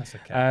sorry. That's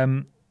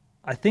okay.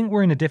 I think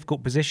we're in a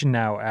difficult position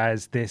now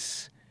as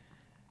this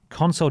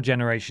console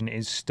generation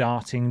is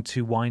starting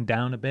to wind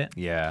down a bit.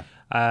 Yeah.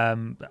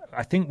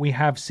 I think we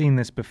have seen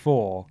this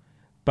before,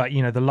 but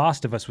you know, The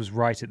Last of Us was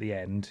right at the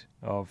end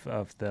of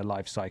the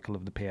life cycle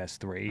of the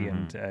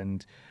PS3,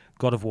 and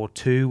God of War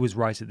 2 was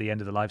right at the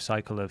end of the life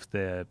cycle of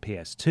the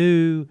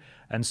PS2,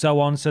 and so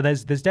on. So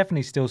there's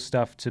definitely still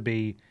stuff to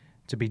be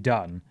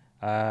done.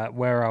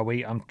 Where are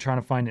we? I'm trying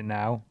to find it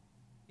now.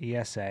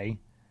 ESA.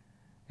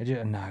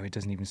 No, it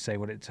doesn't even say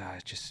what it's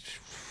just.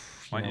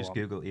 Why don't you just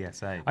Google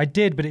ESA? I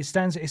did, but it's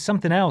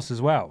something else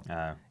as well.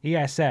 Oh.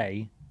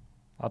 ESA,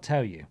 I'll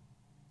tell you.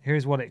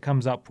 Here's what it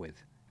comes up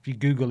with. If you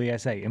Google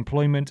ESA,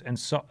 employment and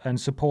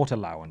support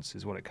allowance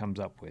is what it comes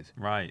up with.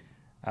 Right.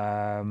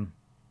 Here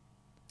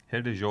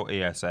is your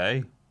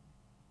ESA.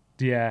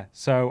 Yeah,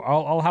 so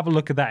I'll have a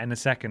look at that in a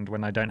second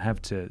when I don't have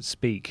to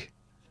speak,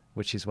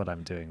 which is what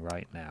I'm doing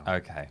right now.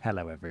 Okay.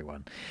 Hello,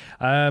 everyone.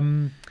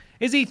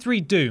 Is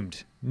E3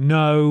 doomed?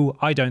 No,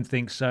 I don't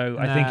think so.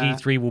 I think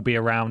E3 will be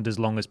around as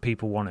long as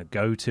people want to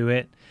go to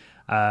it.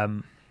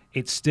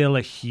 It's still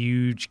a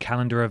huge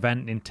calendar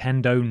event.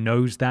 Nintendo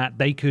knows that.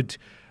 They could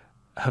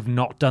have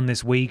not done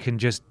this week and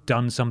just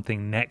done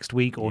something next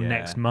week or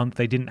next month.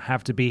 They didn't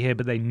have to be here,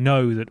 but they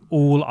know that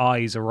all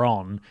eyes are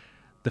on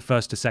the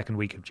first to second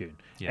week of June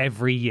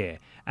every year.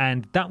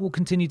 And that will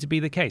continue to be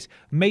the case.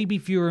 Maybe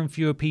fewer and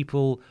fewer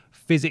people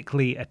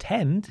physically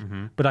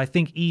attend, but I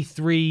think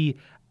E3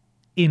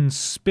 in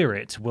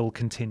spirit will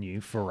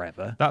continue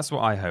forever. That's what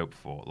I hope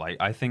for. Like,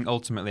 I think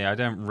ultimately I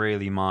don't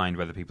really mind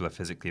whether people are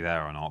physically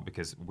there or not,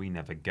 because we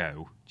never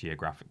go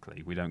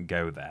geographically. We don't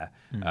go there.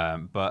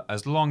 But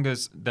as long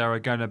as there are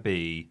going to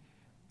be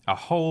a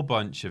whole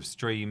bunch of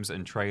streams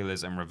and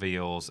trailers and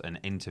reveals and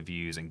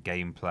interviews and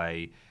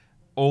gameplay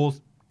all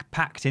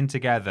packed in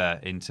together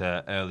into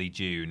early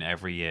June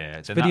every year.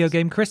 It's video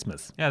game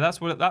Christmas. Yeah,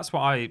 that's what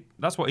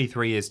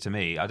E3 is to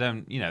me. I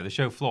don't, the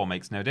show floor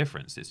makes no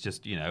difference. It's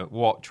just,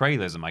 what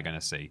trailers am I going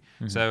to see?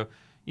 So,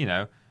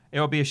 it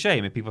will be a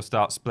shame if people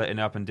start splitting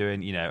up and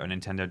doing, a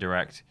Nintendo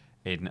Direct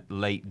in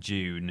late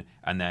June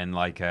and then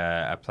like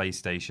a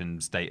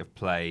PlayStation State of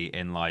Play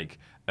in like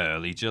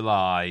early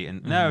July.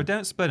 And no,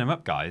 don't split them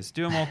up, guys.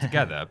 Do them all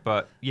together.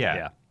 But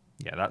yeah,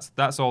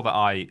 that's all that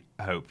I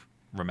hope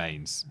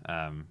remains.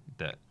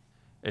 That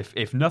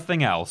if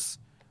nothing else,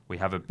 we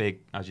have a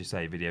big, as you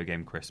say, video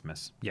game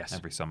Christmas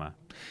every summer.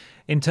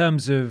 In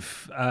terms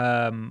of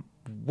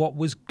what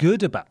was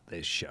good about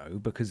this show,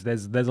 because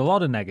there's a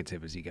lot of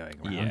negativity going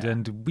around,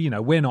 and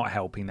we're not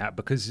helping that,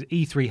 because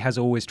E3 has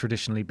always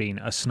traditionally been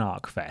a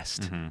snark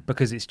fest,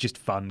 because it's just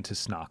fun to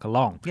snark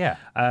along. Yeah.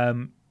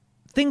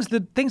 Things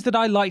that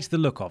I liked the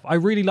look of. I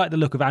really like the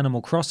look of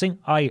Animal Crossing.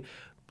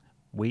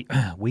 We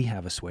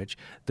have a Switch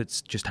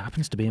that just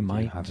happens to be in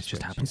my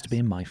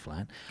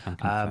flat.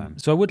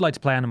 So I would like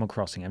to play Animal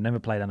Crossing. I've never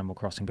played Animal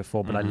Crossing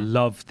before, but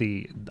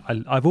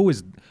I've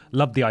always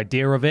loved the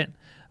idea of it.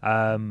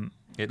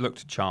 It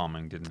looked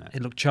charming, didn't it?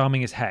 It looked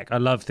charming as heck. I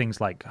love things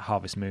like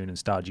Harvest Moon and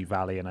Stardew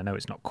Valley, and I know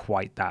it's not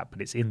quite that,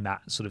 but it's in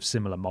that sort of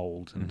similar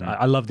mold. And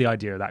I love the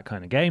idea of that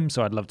kind of game,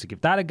 so I'd love to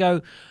give that a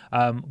go.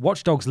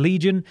 Watch Dogs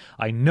Legion,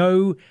 I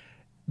know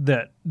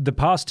that the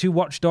past two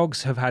Watch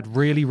Dogs have had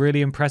really,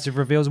 really impressive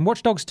reveals, and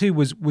Watch Dogs 2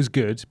 was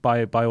good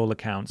by all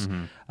accounts,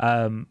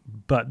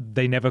 but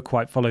they never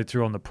quite followed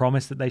through on the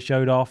promise that they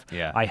showed off.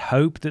 Yeah. I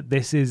hope that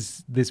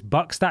this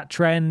bucks that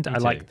trend. I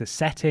like the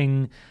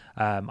setting.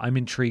 I'm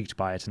intrigued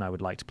by it, and I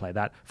would like to play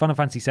that. Final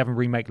Fantasy VII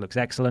Remake looks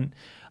excellent.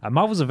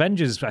 Marvel's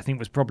Avengers, I think,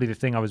 was probably the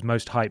thing I was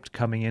most hyped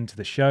coming into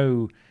the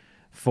show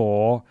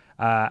for.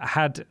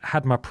 Had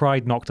my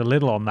pride knocked a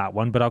little on that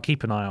one, but I'll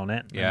keep an eye on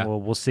it. Yeah,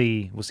 and we'll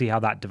see how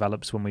that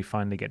develops when we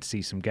finally get to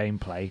see some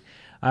gameplay.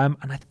 And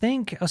I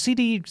think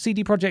CD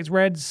Projekt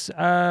Red's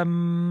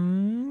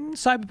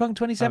Cyberpunk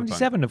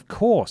 2077, of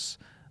course,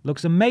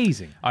 looks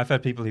amazing. I've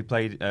heard people who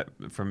played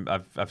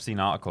I've seen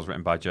articles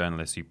written by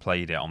journalists who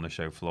played it on the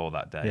show floor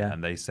that day,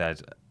 and they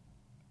said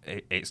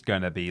it's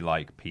going to be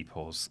like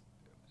people's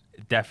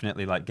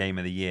definitely like game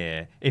of the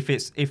year. If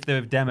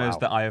the demos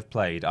that I have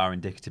played are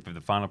indicative of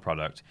the final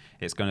product,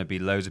 it's going to be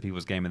loads of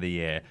people's game of the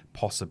year,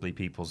 possibly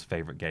people's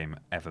favorite game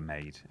ever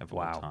made of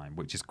all time,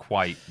 which is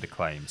quite the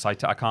claim. So I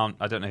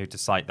don't know who to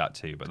cite that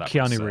to, but that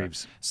Keanu was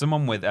Reeves,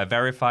 someone with a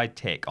verified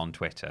tick on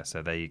Twitter.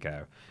 So there you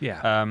go.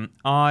 Yeah.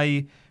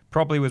 I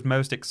probably was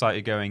most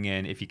excited going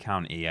in, if you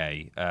count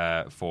EA,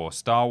 for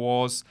Star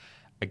Wars.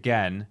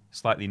 Again,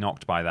 slightly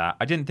knocked by that.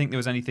 I didn't think there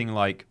was anything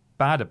like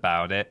bad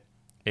about it.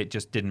 It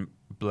just didn't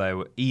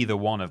blow either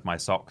one of my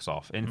socks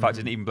off. In fact,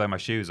 it didn't even blow my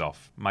shoes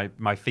off.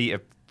 My feet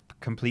are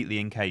completely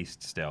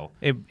encased still.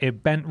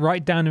 It bent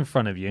right down in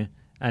front of you,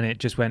 and it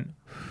just went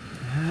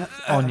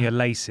on your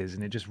laces,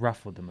 and it just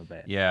ruffled them a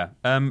bit. Yeah.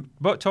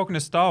 But talking to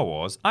Star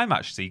Wars, I'm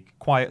actually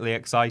quietly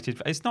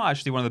excited. It's not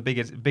actually one of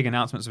the big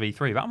announcements of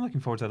E3, but I'm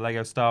looking forward to the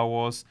Lego Star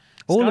Wars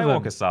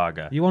Skywalker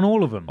Saga. You want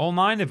all of them? All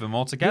 9 of them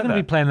all together. You're going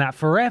to be playing that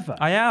forever.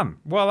 I am.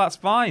 Well, that's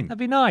fine. That'd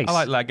be nice. I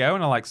like Lego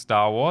and I like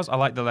Star Wars. I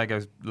like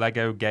the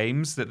Lego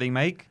games that they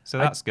make, so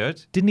that's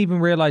good. Didn't even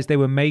realize they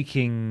were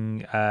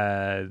making.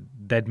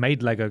 They'd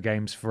made Lego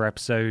games for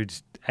episode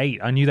 8.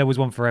 I knew there was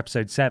one for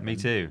episode 7. Me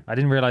too. I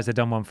didn't realize they'd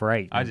done one for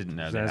 8. I didn't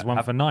know there's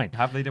one for 9.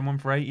 Have they done one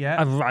for 8 yet?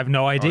 I've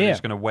no idea. They're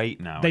just going to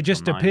wait now. They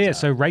just appear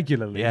so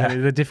regularly. Yeah.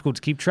 They're difficult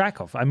to keep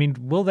track of. I mean,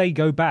 will they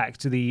go back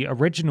to the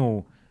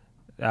original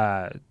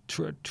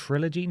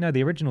trilogy? No,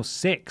 the original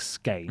 6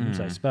 games,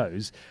 I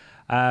suppose,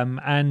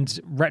 and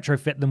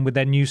retrofit them with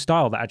their new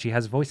style that actually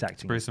has voice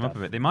acting. Spruce them up a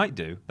bit. They might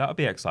do. That would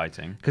be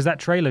exciting. Because that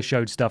trailer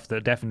showed stuff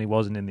that definitely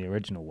wasn't in the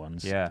original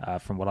ones, yeah.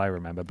 From what I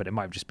remember, but it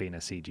might have just been a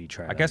CG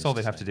trailer. I guess all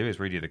they have to do is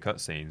redo the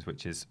cutscenes,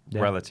 which is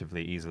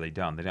relatively easily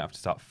done. They don't have to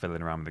start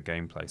fiddling around with the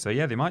gameplay. So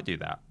yeah, they might do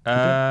that.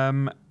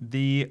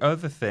 The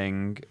other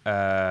thing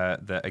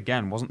that,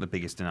 again, wasn't the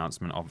biggest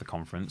announcement of the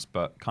conference,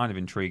 but kind of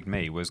intrigued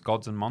me, was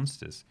Gods and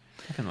Monsters.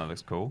 I think that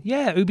looks cool.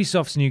 Yeah,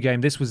 Ubisoft's new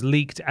game. This was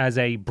leaked as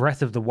a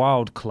Breath of the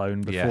Wild clone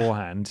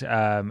beforehand,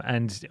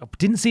 and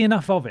didn't see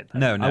enough of it.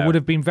 No. I would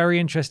have been very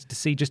interested to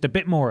see just a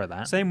bit more of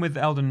that. Same with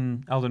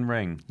Elden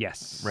Ring.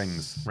 Yes.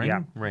 Rings.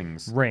 Yeah.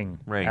 Rings. Ring.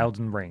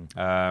 Elden Ring.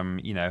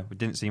 We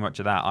didn't see much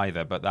of that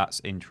either, but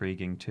that's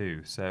intriguing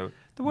too. So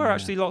there were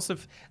actually lots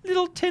of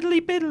little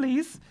tiddly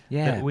biddlies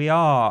that we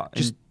are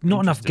just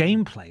not enough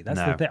gameplay. That's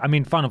the thing. I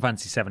mean, Final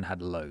Fantasy VII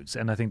had loads,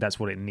 and I think that's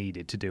what it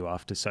needed to do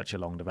after such a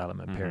long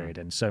development period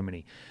and so many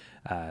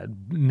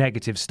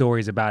negative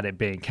stories about it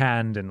being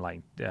canned and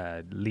like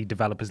lead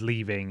developers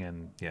leaving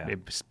and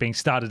it being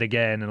started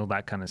again and all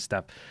that kind of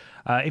stuff.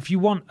 If you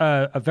want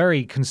a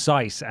very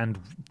concise and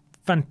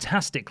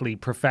fantastically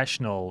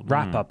professional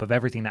wrap-up of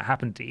everything that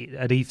happened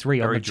at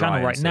E3 on the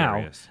channel right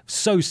now.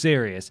 So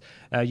serious.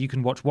 You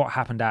can watch what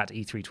happened at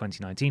E3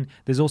 2019.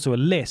 There's also a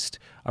list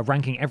of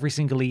ranking every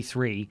single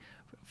E3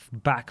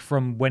 back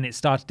from when it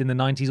started in the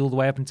 90s all the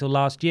way up until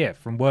last year,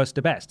 from worst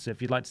to best. So if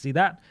you'd like to see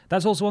that,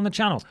 that's also on the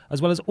channel,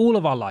 as well as all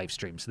of our live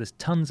streams. So there's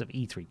tons of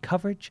E3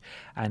 coverage.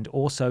 And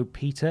also,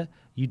 Peter,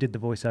 you did the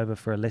voiceover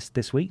for a list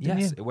this week, didn't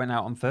you? Yes, it went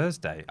out on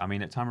Thursday. I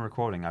mean, at time of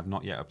recording, I've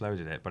not yet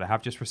uploaded it, but I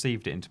have just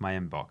received it into my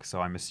inbox, so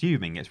I'm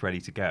assuming it's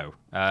ready to go.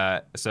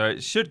 So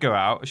it should go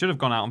out. It should have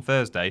gone out on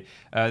Thursday.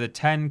 The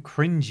 10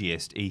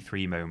 cringiest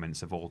E3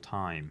 moments of all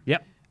time.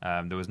 Yep.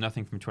 There was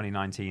nothing from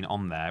 2019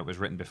 on there. It was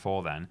written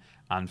before then.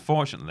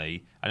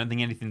 Unfortunately, I don't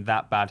think anything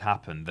that bad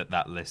happened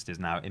that list is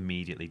now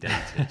immediately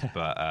dated.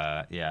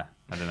 But yeah,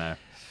 I don't know.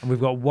 And we've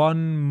got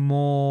one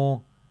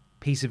more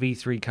piece of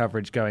E3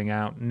 coverage going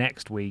out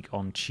next week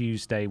on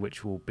Tuesday,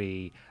 which will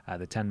be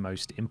the 10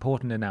 most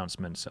important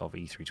announcements of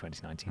E3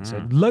 2019.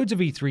 So loads of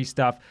E3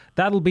 stuff.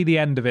 That'll be the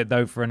end of it,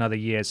 though, for another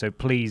year. So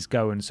please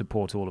go and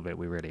support all of it.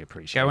 We really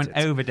appreciate it. Go and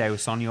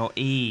overdose on your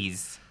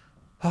ease.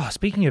 Oh,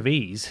 speaking of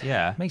ease,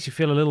 makes you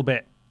feel a little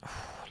bit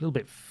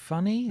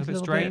funny, a bit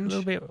strange, a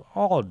little bit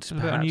odd, a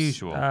bit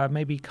unusual,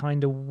 maybe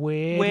kind of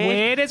weird.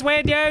 Weird. It's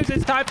weird news.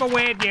 It's time for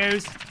weird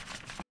news.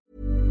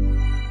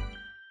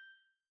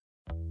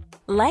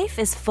 Life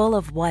is full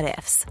of what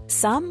ifs.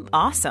 Some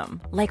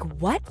awesome, like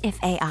what if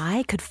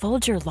AI could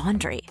fold your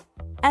laundry?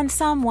 And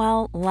some,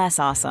 well, less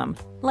awesome,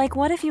 like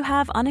what if you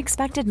have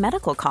unexpected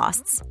medical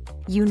costs?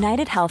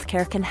 United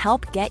Healthcare can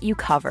help get you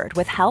covered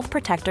with Health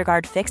Protector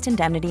Guard fixed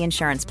indemnity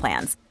insurance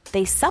plans.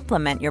 They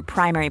supplement your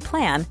primary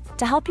plan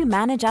to help you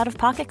manage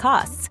out-of-pocket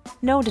costs.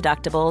 No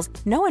deductibles,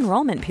 no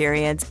enrollment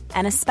periods,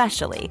 and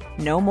especially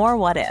no more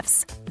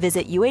what-ifs.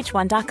 Visit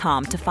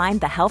uh1.com to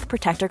find the Health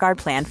Protector Guard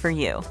plan for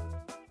you.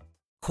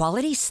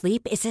 Quality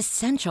sleep is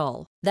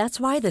essential. That's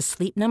why the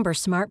Sleep Number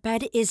Smart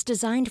Bed is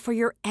designed for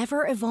your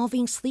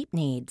ever-evolving sleep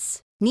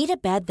needs. Need a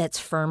bed that's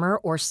firmer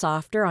or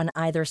softer on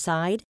either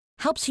side?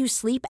 Helps you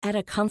sleep at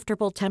a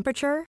comfortable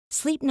temperature?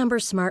 Sleep Number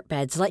Smart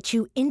Beds let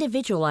you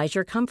individualize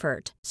your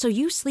comfort so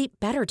you sleep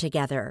better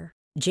together.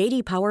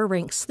 J.D. Power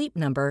ranks Sleep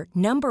Number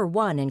number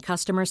 1 in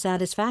customer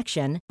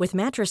satisfaction with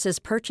mattresses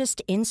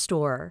purchased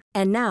in-store.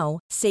 And now,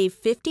 save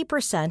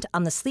 50%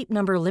 on the Sleep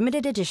Number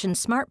Limited Edition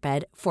Smart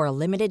Bed for a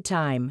limited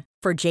time.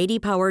 For J.D.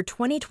 Power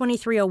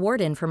 2023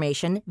 award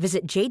information,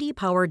 visit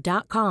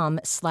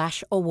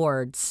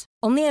jdpower.com/awards.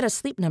 Only at a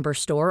Sleep Number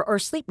store or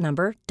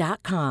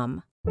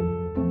sleepnumber.com.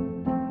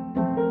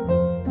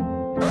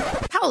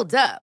 Hold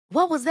up.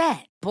 What was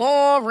that?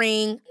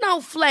 Boring.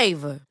 No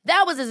flavor.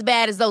 That was as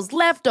bad as those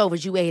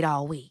leftovers you ate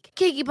all week.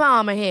 Keke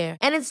Palmer here,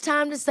 and it's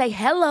time to say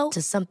hello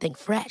to something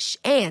fresh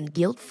and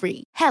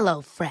guilt-free. Hello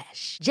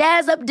Fresh.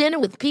 Jazz up dinner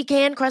with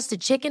pecan-crusted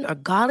chicken or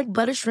garlic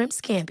butter shrimp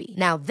scampi.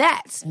 Now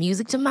that's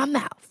music to my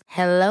mouth.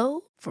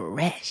 Hello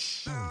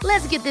Fresh.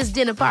 Let's get this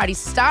dinner party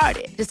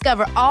started.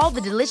 Discover all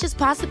the delicious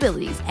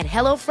possibilities at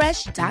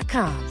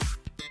hellofresh.com.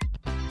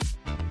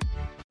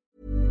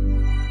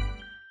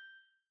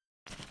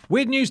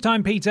 Weird news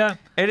time, Peter.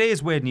 It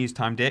is weird news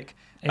time, Dick.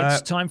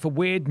 It's time for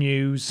weird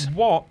news.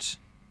 What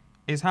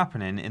is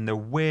happening in the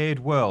weird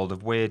world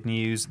of weird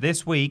news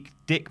this week,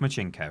 Dick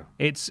Machinko?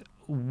 It's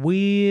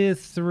weird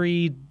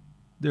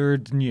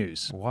third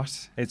news.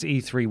 What? It's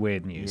E3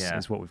 weird news. Yeah.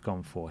 Is what we've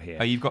gone for here.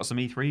 Oh, you've got some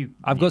E3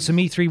 I've got some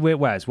E3 weird.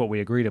 Well, it's what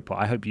we agreed upon.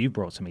 I hope you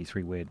brought some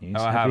E3 weird news.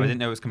 Oh, I have. you? I didn't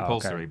know it was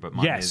compulsory, okay. but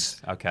mine yes.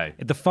 is. Okay.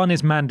 The fun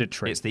is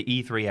mandatory. It's the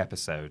E3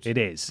 episode. It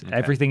is. Okay.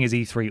 Everything is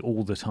E3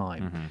 all the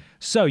time.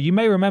 So you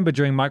may remember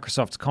during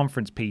Microsoft's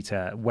conference,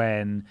 Peter,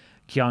 when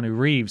Keanu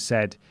Reeves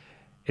said,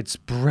 "It's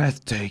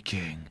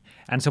breathtaking."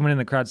 And someone in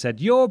the crowd said,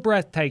 "You're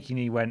breathtaking."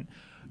 He went,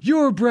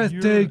 "You're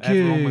breathtaking."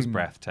 Everyone was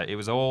breathtaking. It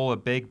was all a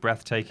big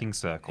breathtaking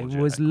circle. It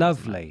was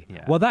lovely.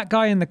 Yeah. Well, that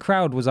guy in the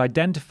crowd was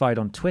identified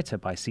on Twitter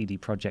by CD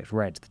Projekt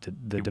Red,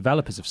 the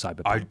developers of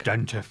Cyberpunk.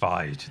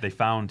 Identified. They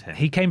found him.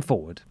 He came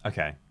forward,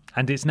 Okay.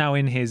 and it's now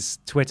in his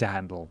Twitter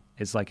handle.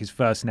 It's like his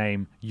first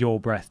name, "You're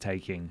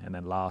breathtaking," and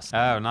then last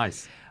name. Oh,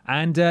 nice.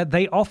 And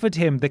they offered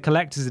him the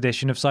collector's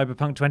edition of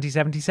Cyberpunk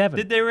 2077.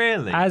 Did they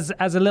really? As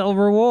a little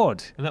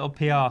reward A little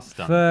PR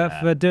stunt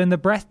for doing the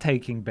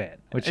breathtaking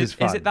bit, which is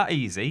fun. Is it that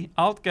easy?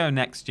 I'll go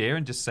next year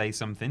and just say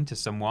something to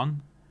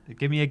someone.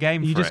 Give me a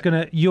game You're for just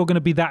it. you're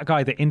gonna be that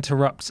guy that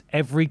interrupts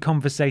every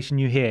conversation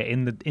you hear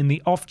in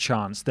the off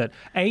chance that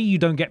A, you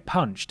don't get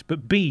punched,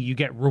 but B, you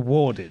get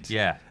rewarded.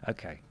 Yeah.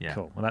 Okay. Yeah.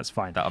 Cool. Well, that's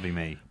fine. That'll be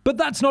me. But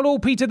that's not all,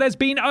 Peter. There's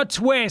been a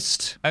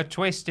twist A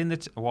twist in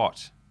the...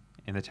 what?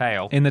 In the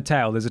tail? in the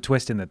tail. There's a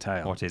twist in the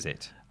tail. What is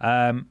it?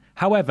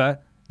 However,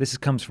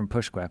 comes from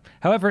Push Square.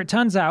 However, it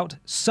turns out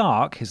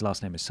Sark, his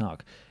last name is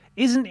Sark,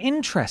 isn't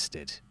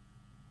interested.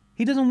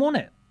 He doesn't want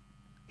it.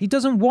 He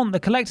doesn't want the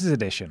collector's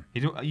edition.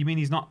 You mean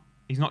he's not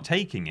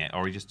taking it,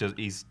 or he just does?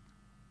 He's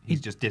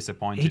just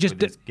disappointed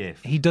with his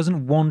gift. He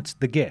doesn't want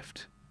the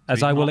gift, as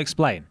he's I will not-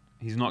 explain.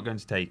 He's not going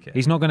to take it.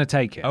 He's not going to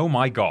take it. Oh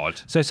my god!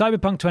 So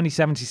Cyberpunk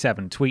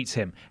 2077 tweets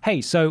him, "Hey,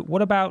 so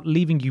what about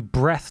leaving you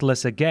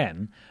breathless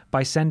again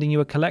by sending you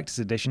a collector's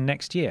edition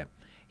next year?"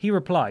 He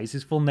replies,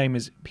 his full name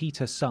is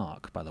Peter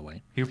Sark, by the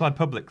way. He replied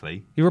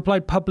publicly. He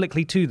replied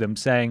publicly to them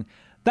saying,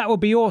 "That would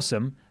be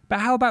awesome,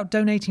 but how about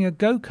donating a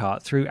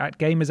go-kart through at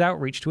Gamers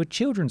Outreach to a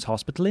children's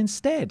hospital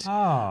instead?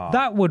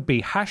 That would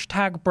be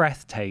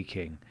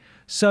 #breathtaking."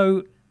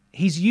 So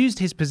he's used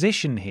his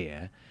position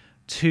here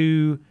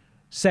to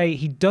say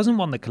he doesn't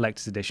want the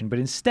collector's edition, but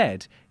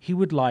instead he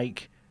would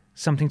like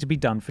something to be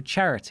done for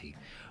charity,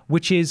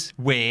 which is,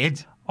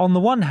 Weird. on the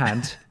one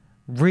hand,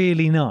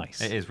 really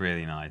nice. It is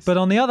really nice. But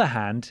on the other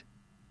hand,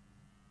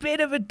 bit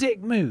of a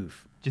dick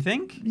move. do you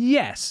think?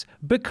 Yes,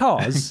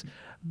 because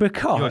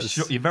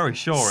You're very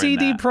sure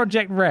CD in that.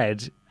 Projekt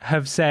Red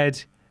have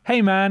said,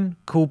 "Hey man,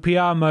 cool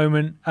PR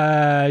moment.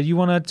 You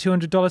want a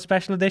 $200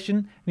 special edition?"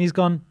 And he's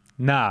gone,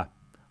 "Nah.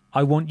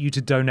 I want you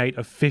to donate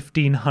a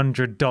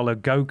 $1,500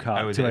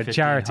 go-kart is to it a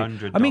charity."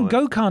 $1,500? I mean,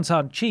 go-karts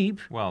aren't cheap.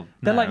 Well,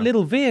 They're like no.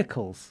 little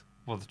vehicles.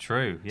 Well,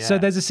 true. Yeah. So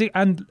there's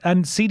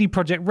and CD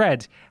Projekt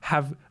Red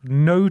have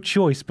no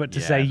choice but to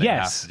Yeah, say they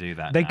yes. have to do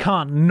that They now.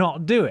 can't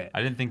not do it.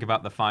 I didn't think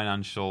about the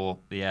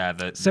financial. Yeah.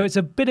 So it's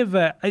a bit of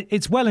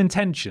it's well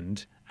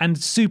intentioned and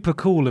super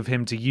cool of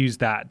him to use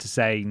that to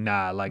say,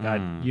 nah, like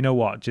you know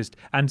what,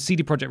 and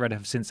CD Projekt Red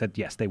have since said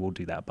yes, they will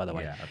do that, by the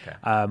way. Yeah,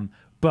 okay.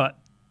 But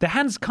the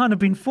hand's kind of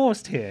been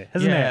forced here,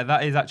 hasn't yeah, it?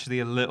 that is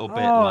actually a little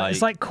bit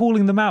It's like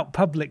calling them out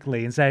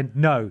publicly and saying,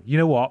 no, you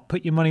know what,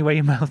 put your money where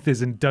your mouth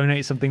is and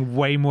donate something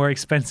way more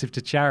expensive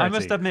to charity. I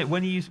must admit,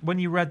 when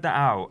you read that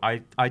out,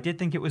 I did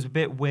think it was a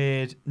bit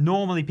weird.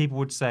 Normally, people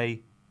would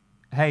say,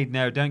 "Hey,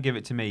 no, don't give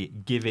it to me.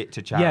 Give it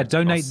to charity." Yeah, or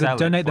donate sell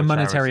the it for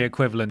monetary charity."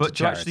 equivalent But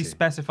to to actually charity.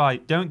 specify,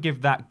 don't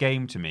give that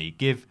game to me.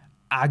 Give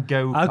a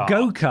go-kart,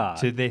 go-kart.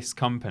 to this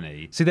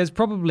company. So there's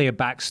probably a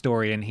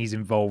backstory and he's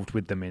involved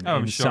with them in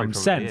I'm sure some he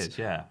probably sense. is,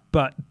 yeah.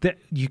 But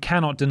you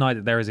cannot deny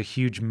that there is a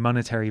huge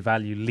monetary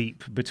value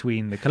leap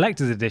between the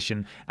collector's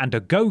edition and a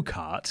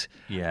go-kart.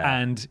 Yeah.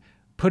 And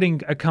putting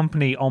a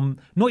company on,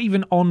 not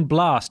even on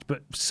blast,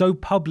 but so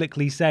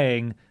publicly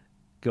saying,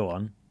 go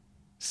on,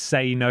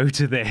 say no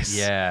to this.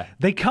 Yeah.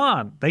 They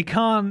can't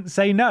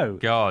say no.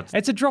 God.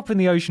 It's a drop in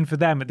the ocean for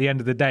them at the end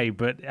of the day,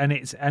 and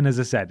as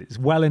I said, it's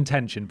well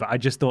intentioned, but I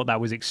just thought that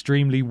was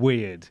extremely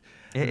weird.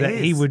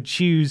 He would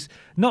choose,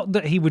 not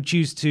that he would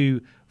choose to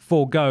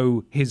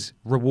forego his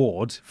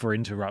reward for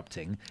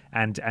interrupting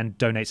and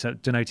donate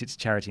it to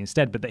charity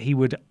instead, but that he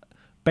would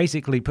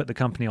basically put the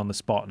company on the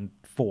spot and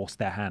force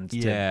their hand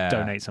to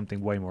donate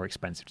something way more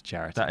expensive to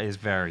charity. That is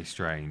very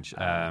strange.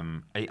 I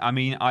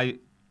mean,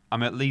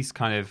 I'm at least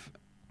kind of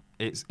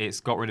it's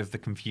got rid of the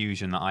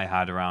confusion that I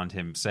had around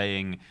him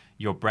saying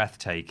you're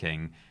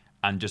breathtaking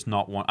and just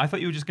not want. I thought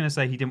you were just going to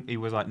say he didn't. He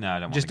was like, no, I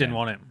don't want. Just the didn't game.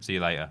 want it. See you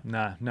later.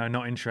 No,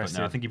 not interested.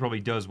 But no, I think he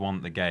probably does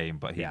want the game,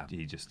 but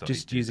he just thought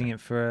just using it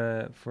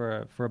for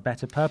a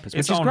better purpose,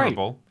 It's which is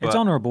honourable, great. It's but-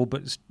 honourable,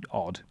 but it's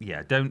odd.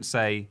 Yeah, don't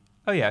say,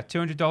 oh yeah,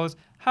 $200.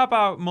 How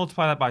about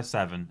multiply that by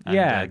 7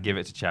 and give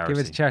it to charity?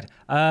 Give it to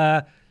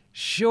charity.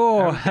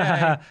 Sure.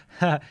 Okay.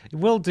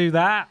 We'll do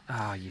that.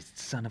 Oh, you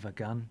son of a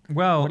gun.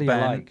 Well, what do you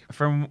Ben, like?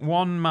 from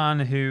one man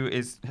who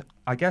is,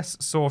 I guess,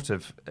 sort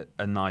of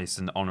a nice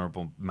and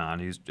honourable man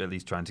who's at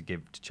least trying to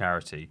give to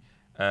charity,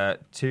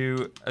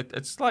 to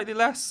a slightly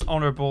less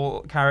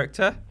honourable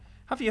character.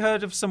 Have you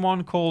heard of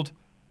someone called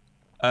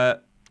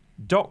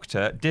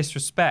Dr.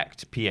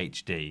 Disrespect,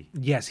 PhD?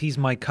 Yes, he's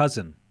my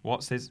cousin.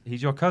 What's his?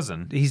 He's your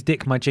cousin. He's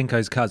Dick my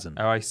Jinko's cousin.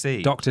 Oh, I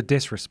see. Dr.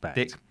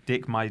 Disrespect.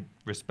 Dick, my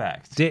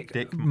respect.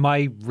 Dick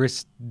my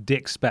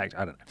Dick Spect.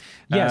 I don't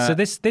know. Yeah, so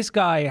this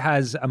guy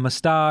has a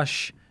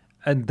moustache,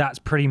 and that's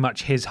pretty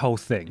much his whole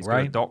thing, He's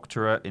right? got a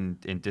doctorate in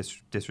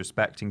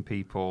disrespecting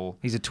people.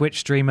 He's a Twitch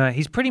streamer.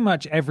 He's pretty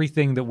much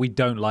everything that we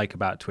don't like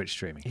about Twitch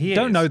streaming. He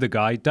don't is. know the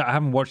guy. I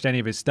haven't watched any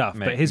of his stuff,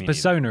 but his me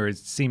persona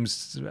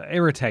seems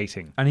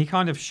irritating. And he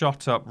kind of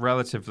shot up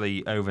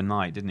relatively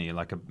overnight, didn't he?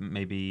 Like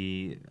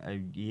maybe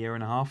a year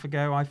and a half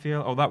ago, I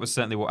feel. Oh, that was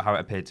certainly how it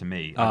appeared to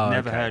me. I've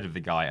never heard of the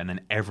guy, and then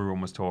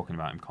everyone was talking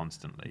about him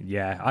constantly.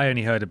 Yeah, I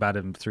only heard about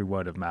him through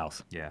word of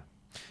mouth. Yeah.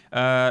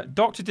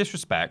 Dr.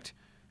 Disrespect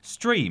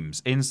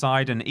streams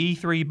inside an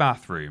E3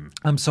 bathroom,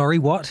 I'm sorry,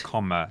 what?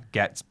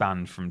 gets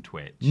banned from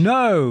Twitch.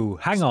 No,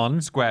 hang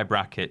on. Square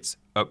brackets,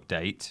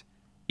 update.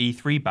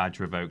 E3 badge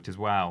revoked as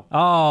well.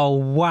 Oh,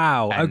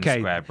 wow. End Okay.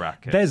 square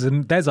bracket. There's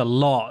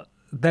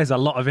a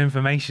lot of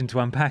information to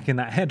unpack in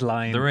that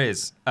headline. There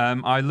is.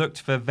 I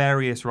looked for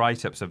various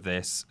write-ups of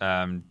this,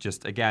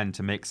 just again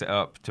to mix it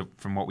up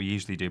from what we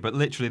usually do. But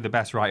literally, the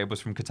best write-up was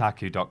from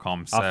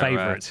Kotaku.com. So, Our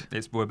favourite.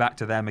 We're back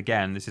to them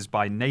again. This is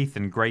by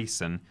Nathan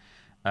Grayson.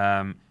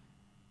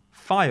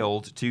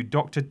 Filed to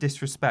Dr.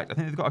 Disrespect. I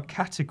think they've got a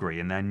category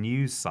in their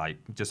news site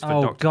just for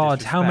Dr. Oh God,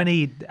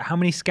 Disrespect. how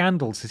many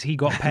scandals has he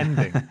got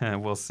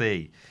pending? We'll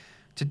see.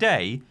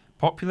 Today,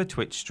 popular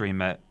Twitch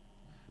streamer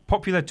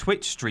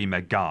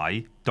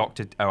Guy,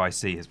 Dr. Oh, I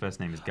see. His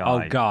first name is Guy.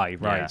 Oh, Guy,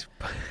 right.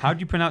 Yeah. How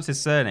do you pronounce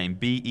his surname?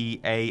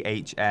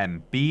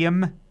 Beahm.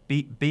 Beam?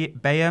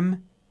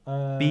 Bayham?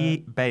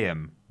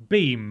 Bayham.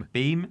 Beam.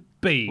 Beam?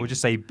 Beam. We'll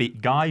just say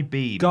Guy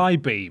Beam. Guy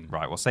Beam.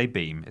 Right, we'll say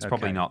Beam. It's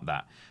probably Okay. not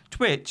that.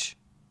 Twitch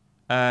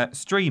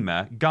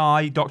streamer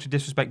Guy Dr.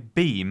 Disrespect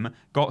Beam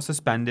got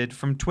suspended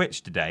from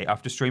Twitch today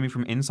after streaming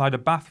from inside a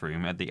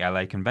bathroom at the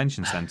LA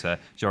Convention Center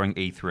during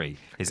E3.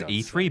 His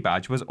E3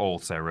 badge was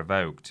also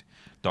revoked.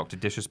 Dr.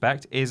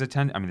 Disrespect is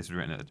attending. I mean, this was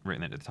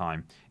written at the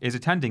time. Is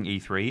attending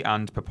E3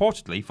 and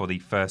purportedly for the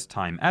first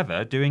time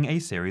ever doing a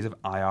series of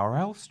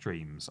IRL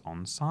streams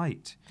on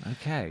site.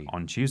 Okay.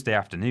 On Tuesday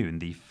afternoon,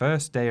 the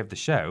first day of the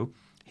show,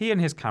 he and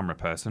his camera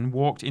person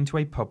walked into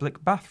a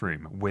public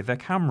bathroom with a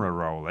camera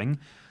rolling,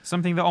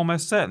 something that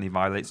almost certainly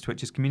violates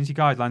Twitch's community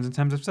guidelines and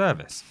terms of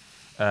service.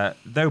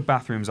 Though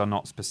bathrooms are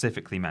not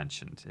specifically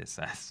mentioned, it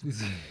says.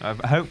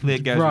 Hopefully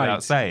it goes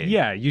without saying.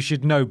 Yeah, you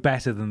should know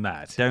better than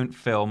that. Don't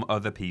film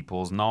other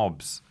people's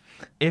knobs.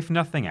 If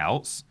nothing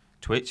else,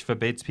 Twitch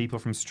forbids people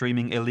from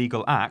streaming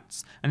illegal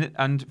acts,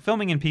 and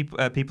filming in people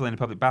in a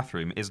public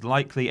bathroom is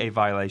likely a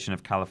violation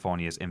of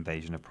California's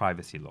invasion of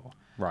privacy law.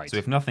 Right. So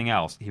if nothing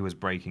else, he was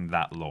breaking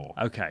that law.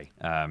 Okay.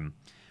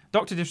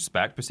 Dr.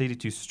 Disrespect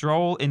proceeded to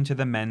stroll into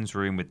the men's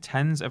room with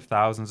tens of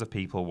thousands of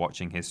people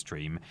watching his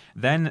stream,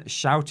 then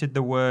shouted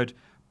the word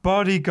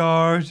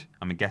bodyguard.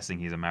 I'm guessing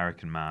he's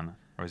American man,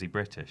 or is he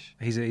British?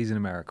 He's an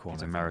American.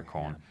 He's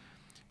American.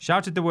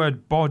 Shouted the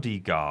word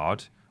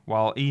bodyguard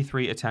while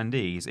E3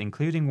 attendees,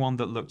 including one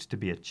that looked to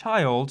be a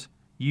child,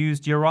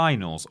 used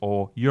urinals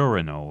or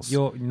urinals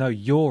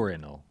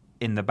Urinal.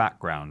 in the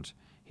background.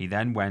 He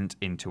then went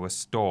into a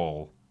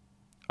stall.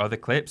 Other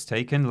clips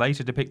taken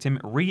later depict him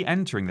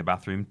re-entering the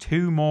bathroom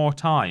 2 more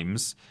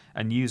times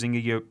and using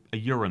a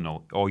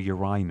urinal or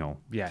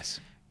urinal. Yes.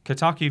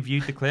 Kotaku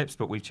viewed the clips,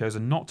 but we've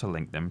chosen not to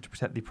link them to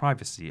protect the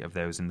privacy of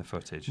those in the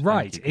footage. Thank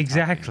Right, you, Kotaku.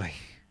 exactly.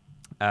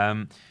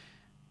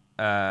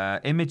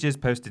 Images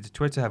posted to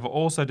Twitter have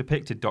also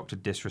depicted Dr.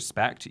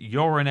 Disrespect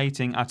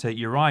urinating at a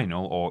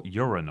urinal or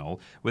urinal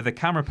with a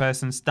camera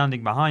person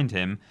standing behind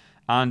him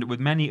and with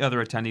many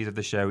other attendees of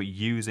the show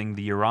using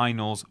the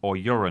urinals or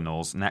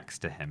urinals next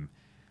to him.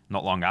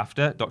 Not long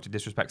after, Dr.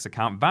 Disrespect's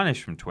account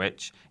vanished from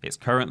Twitch. It's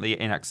currently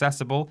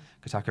inaccessible.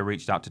 Kotaku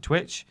reached out to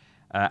Twitch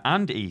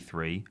and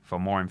E3 for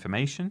more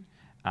information,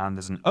 and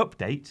there's an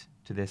update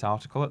to this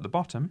article at the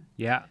bottom.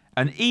 Yeah.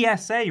 An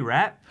ESA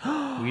rep.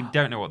 We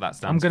don't know what that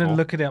stands for. I'm going to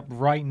look it up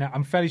right now.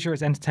 I'm fairly sure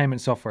it's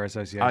Entertainment Software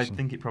Association. I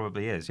think it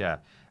probably is, yeah.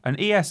 An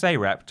ESA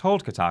rep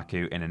told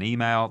Kotaku in an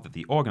email that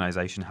the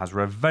organisation has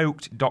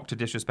revoked Dr.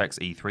 Disrespect's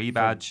E3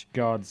 badge. For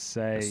God's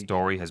sake. The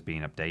story has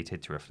been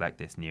updated to reflect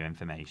this new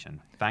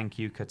information. Thank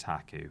you,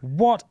 Kotaku.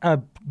 What a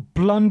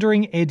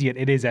blundering idiot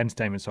it is,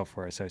 Entertainment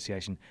Software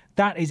Association.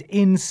 That is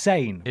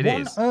insane. It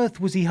what is. on earth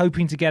was he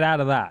hoping to get out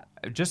of that?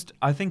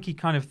 I think he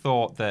kind of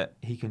thought that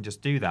he can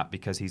just do that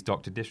because he's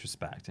Dr.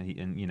 Disrespect,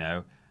 and you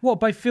know. What,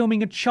 by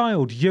filming a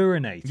child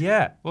urinate?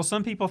 Yeah. Well,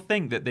 some people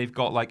think that they've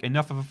got like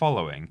enough of a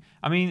following.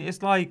 I mean,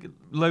 it's like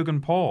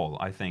Logan Paul,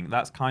 I think.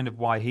 That's kind of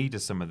why he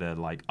does some of the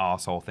like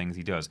arsehole things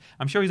he does.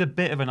 I'm sure he's a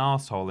bit of an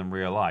arsehole in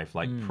real life,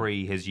 like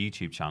pre his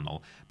YouTube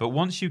channel. But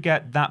once you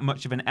get that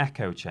much of an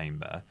echo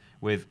chamber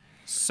with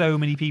so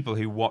many people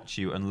who watch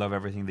you and love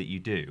everything that you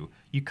do,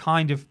 you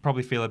kind of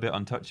probably feel a bit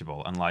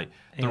untouchable and like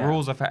the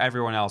rules are for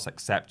everyone else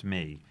except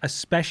me.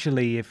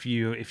 Especially if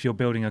you're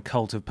building a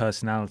cult of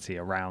personality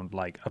around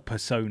like a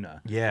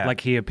persona, Yeah. like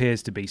he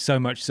appears to be, so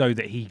much so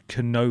that he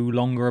can no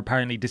longer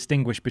apparently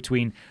distinguish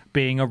between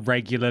being a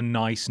regular,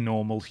 nice,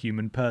 normal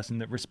human person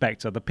that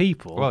respects other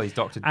people. Well, he's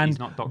not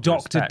Dr.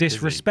 Dr. Respect, is he?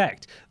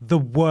 Disrespect, the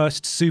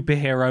worst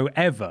superhero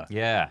ever.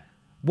 Yeah.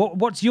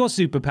 What's your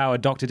superpower,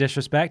 Dr.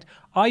 Disrespect?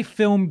 I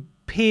film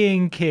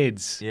peeing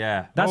kids.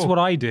 Yeah. That's Oh, what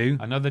I do.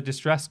 Another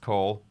distress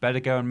call.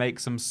 Better go and make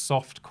some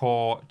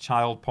soft-core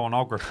child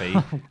pornography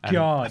and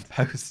God.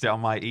 post it on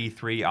my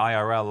E3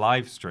 IRL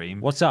live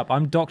stream. What's up?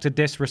 I'm Dr.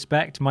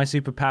 Disrespect. My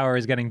superpower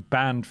is getting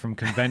banned from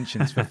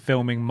conventions for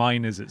filming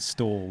minors at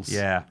stalls.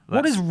 Yeah.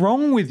 What is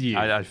wrong with you?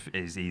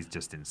 He's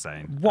just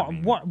insane. What I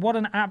mean, what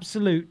an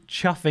absolute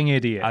chuffing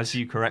idiot. As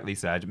you correctly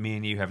said, me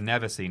and you have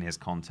never seen his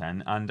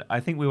content, and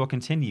I think we will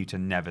continue to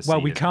never see well,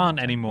 we his can't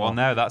content. anymore. Well,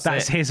 no, that's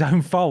it. his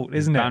own fault,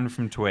 isn't Banned it?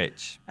 from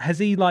Twitch. Has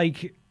he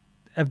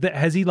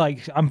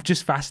I'm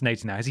just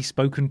fascinated now. Has he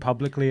spoken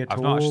publicly at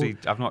all?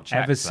 I've not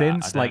checked ever that.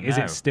 since. I Like, don't is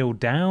know. it still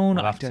down?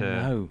 We'll I have don't to,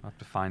 know. We'll have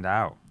to find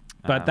out.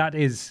 But that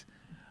is,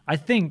 I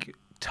think,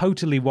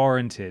 totally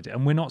warranted.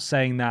 And we're not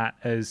saying that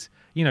as,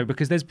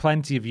 because there's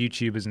plenty of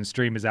YouTubers and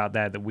streamers out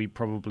there that we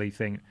probably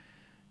think,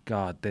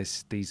 God,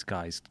 these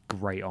guys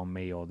grate on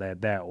me, or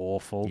they're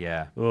awful.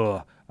 Yeah.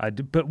 Ugh.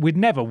 But we'd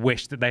never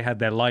wish that they had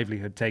their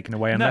livelihood taken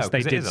away unless they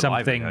 'cause it did is a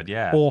something livelihood,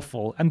 yeah.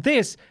 awful. And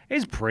this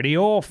is pretty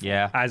awful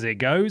as it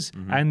goes.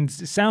 And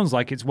it sounds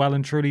like it's well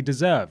and truly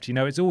deserved.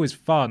 It's always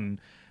fun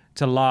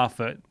to laugh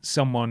at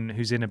someone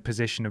who's in a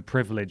position of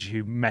privilege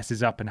who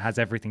messes up and has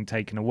everything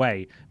taken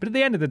away. But at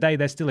the end of the day,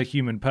 they're still a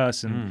human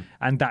person,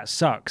 and that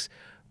sucks.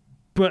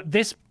 But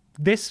this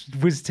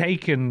was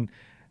taken.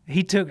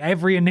 He took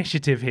every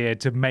initiative here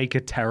to make a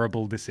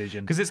terrible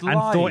decision. 'Cause it's and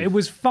thought live. it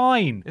was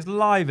fine. It's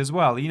live as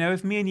well.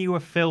 If me and you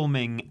were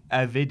filming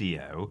a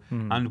video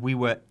and we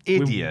were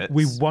idiots.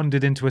 We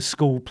wandered into a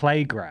school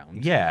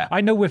playground. Yeah.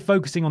 I know we're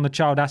focusing on the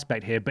child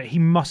aspect here, but he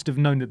must have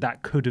known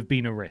that could have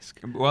been a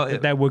risk. Well,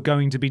 that there were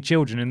going to be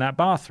children in that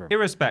bathroom.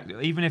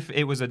 Irrespective, even if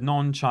it was a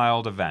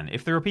non-child event,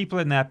 if there were people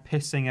in there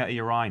pissing at a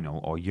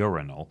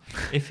urinal,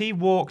 if he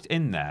walked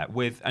in there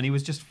and he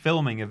was just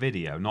filming a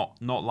video, not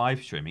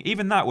live streaming,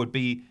 even that would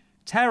be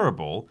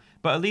terrible.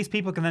 But at least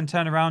people can then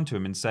turn around to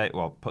him and say,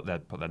 well, put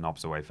their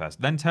knobs away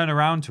first, then turn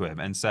around to him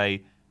and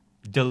say,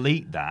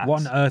 delete that.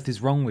 What on earth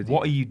is wrong with you?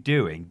 What are you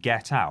doing?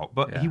 Get out.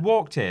 But he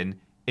walked in,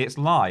 it's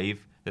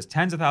live, there's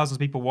tens of thousands of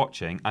people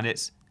watching, and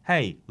it's,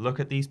 hey, look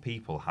at these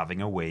people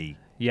having a wee.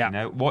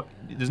 Yeah.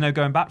 There's no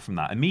going back from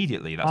that.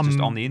 Immediately, that's just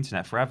on the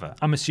internet forever.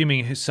 I'm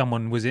assuming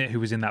someone who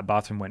was in that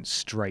bathroom went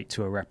straight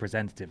to a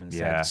representative and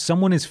Yeah. said,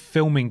 someone is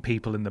filming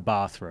people in the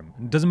bathroom.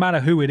 It doesn't matter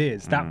who it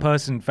is. That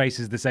person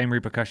faces the same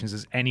repercussions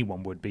as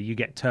anyone would be. You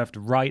get turfed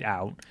right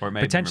out, Or it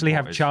may have been potentially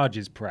have reported.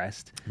 charges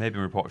pressed Maybe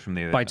reported from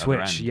the by other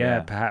Twitch.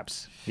 end,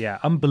 Perhaps. Yeah,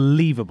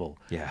 unbelievable.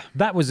 Yeah.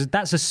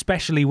 That's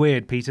especially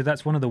weird, Peter.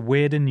 That's one of the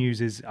weirder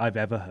newses I've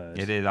ever heard.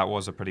 It is. That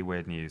was a pretty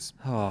weird news.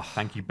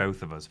 Thank you,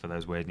 both of us, for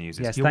those weird news.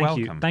 Yes, You're thank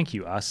welcome. you. Thank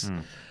you, us.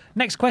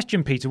 Next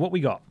question, Peter. What we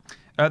got?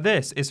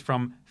 This is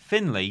from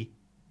Finley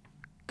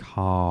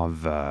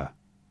Carver,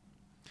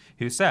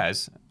 who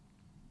says,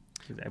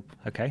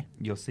 Okay.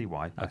 you'll see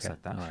why I said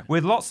that. all right.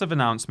 With lots of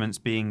announcements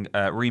being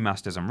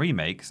remasters and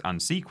remakes and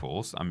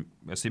sequels, I'm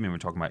assuming we're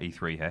talking about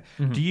E3 here,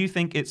 do you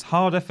think it's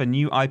harder for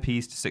new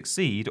IPs to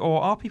succeed,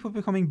 or are people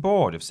becoming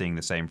bored of seeing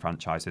the same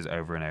franchises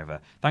over and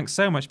over? Thanks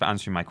so much for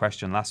answering my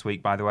question last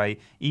week, by the way,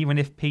 even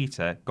if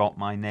Peter got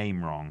my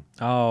name wrong.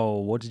 Oh,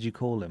 what did you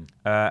call him?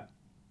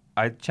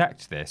 I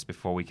checked this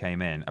before we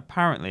came in.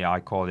 Apparently, I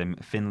called him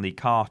Finley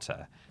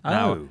Carter.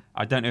 Now, Oh.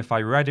 I don't know if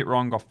I read it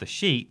wrong off the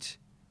sheet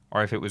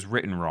or if it was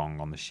written wrong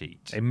on the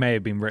sheet. It may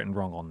have been written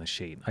wrong on the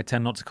sheet. I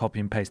tend not to copy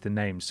and paste the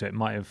names, so it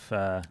might have.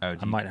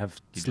 I might have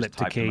You slipped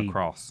just a typed them key.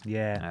 across.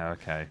 Yeah, Oh,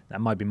 okay.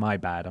 that might be my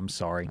bad. I'm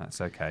sorry. That's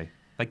okay.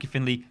 Thank you,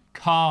 Finley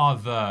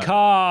Carver.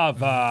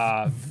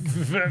 Carver.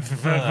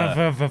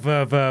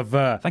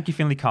 Thank you,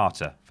 Finley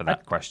Carter, for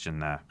that question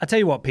there. I tell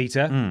you what,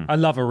 Peter. I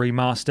love a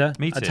remaster.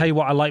 Me I too. tell you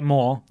what, I like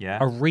more. Yeah.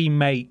 A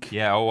remake.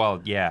 Yeah, oh,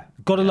 well, yeah.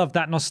 Gotta love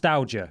that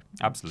nostalgia.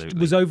 Absolutely.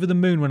 Was over the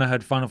moon when I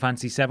heard Final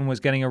Fantasy VII was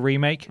getting a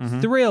remake.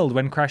 Thrilled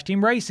when Crash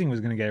Team Racing was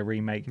going to get a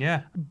remake.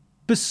 Yeah.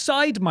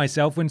 Beside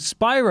myself when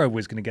Spyro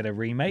was going to get a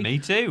remake. Me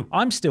too.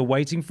 I'm still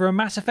waiting for a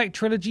Mass Effect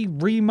Trilogy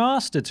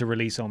remaster to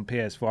release on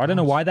PS4. I don't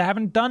know why they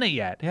haven't done it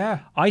yet.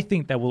 Yeah. I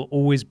think there will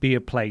always be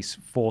a place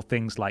for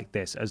things like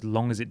this as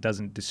long as it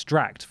doesn't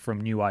distract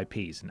from new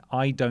IPs. And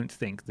I don't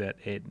think that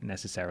it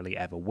necessarily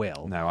ever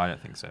will. No, I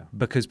don't think so.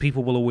 Because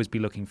people will always be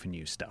looking for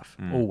new stuff.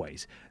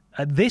 Always.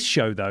 At this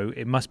show, though,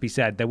 it must be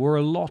said, there were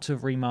a lot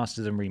of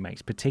remasters and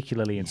remakes,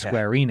 particularly in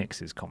Square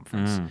Enix's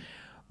conference.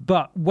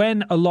 But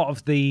when a lot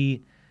of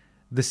the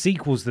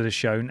sequels that are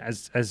shown,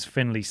 as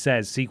Finley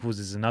says, sequels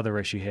is another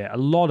issue here. A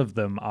lot of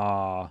them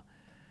are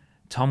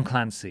Tom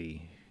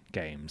Clancy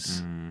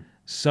games.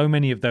 So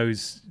many of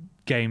those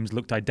games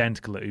looked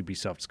identical at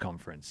Ubisoft's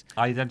conference.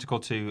 Identical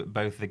to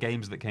both the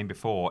games that came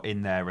before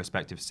in their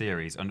respective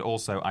series and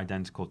also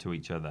identical to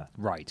each other.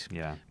 Right.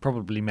 Yeah.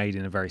 Probably made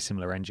in a very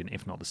similar engine,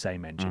 if not the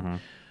same engine.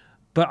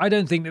 But I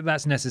don't think that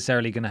that's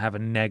necessarily going to have a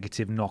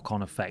negative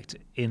knock-on effect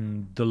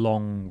in the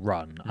long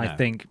run. No. I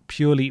think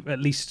purely, at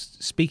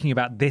least speaking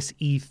about this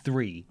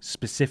E3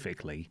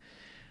 specifically,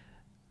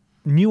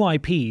 new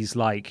IPs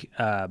like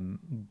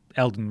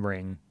Elden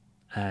Ring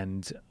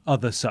and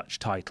other such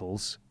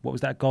titles, what was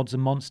that, Gods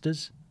and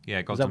Monsters?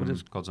 Yeah, Gods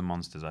and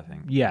Monsters, I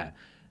think. Yeah.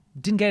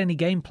 Didn't get any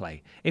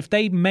gameplay. If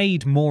they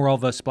made more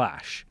of a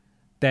splash,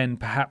 then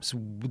perhaps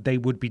they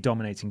would be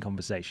dominating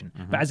conversation.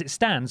 But as it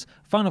stands,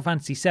 Final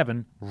Fantasy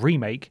VII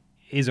Remake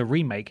is a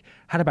remake,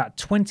 had about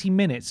 20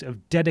 minutes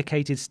of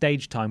dedicated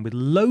stage time with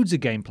loads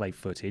of gameplay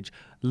footage,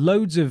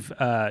 loads of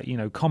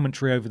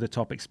commentary over the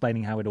top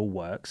explaining how it all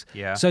works.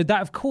 Yeah. So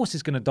that, of course,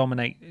 is going to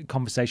dominate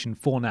conversation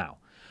for now.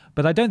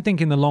 But I don't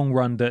think in the long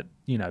run that,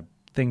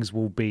 things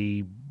will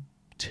be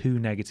too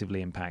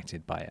negatively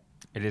impacted by it.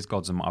 It is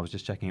Gods and I was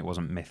just checking it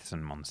wasn't Myths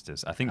and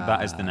Monsters. I think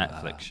that is the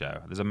Netflix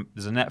show. There's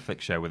a Netflix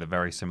show with a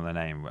very similar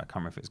name. I can't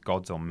remember if it's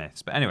Gods or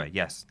Myths. But anyway,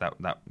 yes, that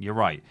you're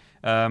right.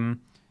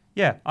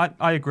 Yeah,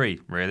 I agree,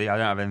 really. I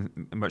don't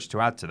have much to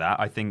add to that.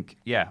 I think,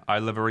 I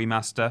love a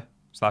remaster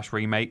 /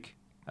 remake.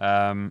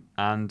 And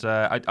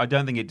I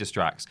don't think it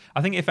distracts.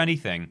 I think, if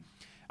anything,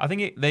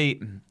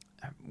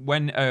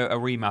 when a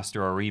remaster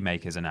or a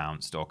remake is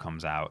announced or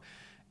comes out,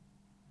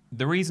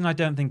 the reason I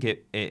don't think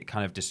it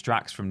kind of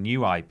distracts from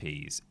new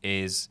IPs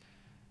is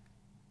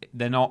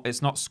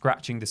it's not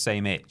scratching the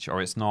same itch,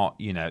 or it's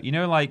not,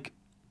 like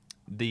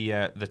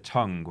the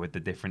tongue with the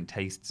different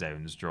taste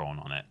zones drawn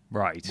on it.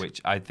 Right.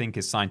 Which I think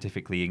is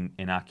scientifically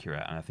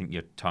inaccurate, and I think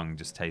your tongue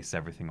just tastes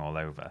everything all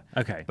over.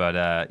 Okay.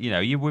 But,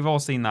 we've all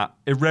seen that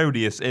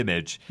erroneous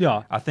image.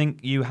 Yeah. I think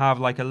you have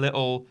like a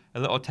little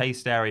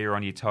taste area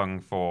on your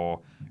tongue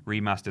for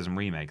remasters and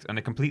remakes, and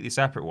a completely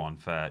separate one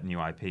for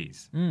new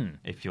IPs.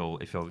 If you'll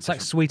It's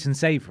like sweet and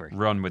savory.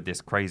 run with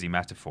this crazy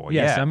metaphor.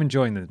 Yes, yeah. I'm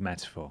enjoying the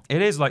metaphor.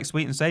 It is like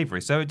sweet and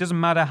savory. So it doesn't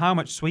matter how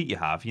much sweet you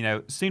have.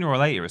 Sooner or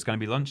later it's going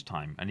to be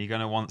lunchtime, and you're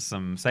going to want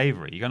some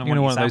savory. You're going to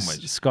want one your of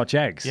sandwich. those Scotch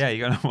eggs. Yeah,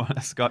 you're going to want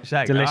a Scotch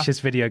egg.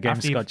 Delicious video game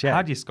After Scotch you've egg.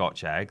 had your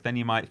Scotch egg, then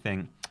you might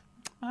think,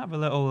 I have a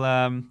little,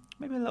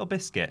 maybe a little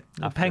biscuit.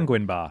 A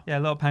penguin bar. Yeah,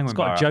 a little penguin It's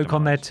bar. got a joke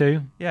on there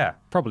too. Yeah.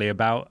 Probably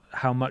about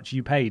how much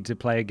you paid to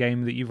play a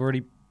game that you've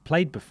already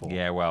played before.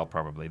 Yeah, well,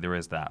 probably. There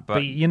is that.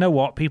 But you know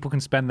what? People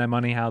can spend their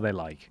money how they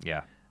like.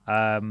 Yeah.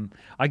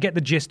 I get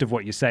the gist of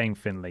what you're saying,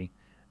 Finley.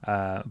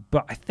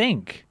 But I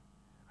think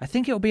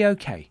it'll be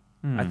okay.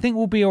 I think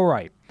we'll be all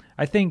right.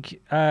 I think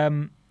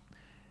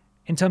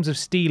in terms of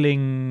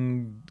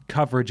stealing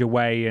coverage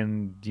away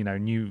and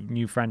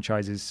new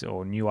franchises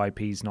or new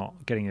IPs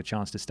not getting a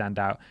chance to stand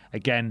out,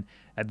 again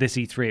at this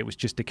E3 it was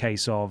just a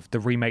case of the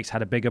remakes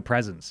had a bigger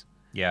presence.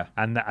 Yeah.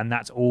 And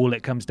that's all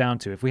it comes down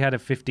to. If we had a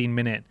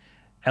 15-minute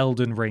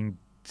Elden Ring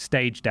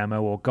stage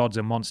demo or Gods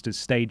and Monsters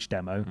stage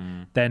demo,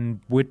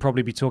 then we'd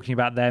probably be talking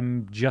about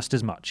them just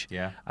as much.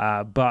 Yeah.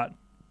 But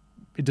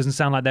it doesn't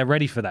sound like they're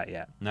ready for that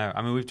yet. No,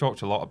 I mean, we've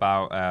talked a lot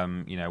about,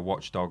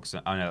 Watch Dogs.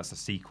 I know that's a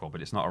sequel,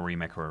 but it's not a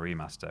remake or a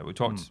remaster. We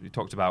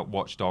talked about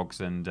Watch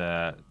Dogs and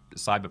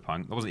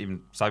Cyberpunk. There wasn't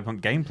even Cyberpunk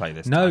gameplay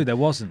this time. No, there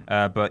wasn't.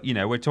 But,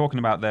 we're talking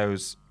about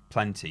those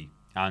plenty.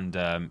 And,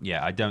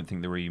 I don't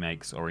think the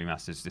remakes or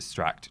remasters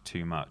distract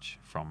too much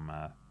from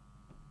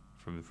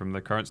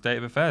the current state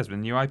of affairs with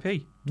new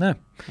IP. No.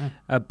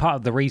 Part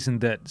of the reason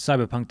that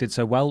Cyberpunk did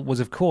so well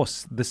was, of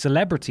course, the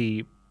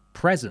celebrity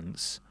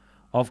presence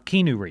of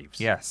Keanu Reeves.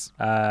 Yes.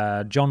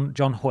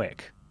 John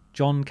Wick.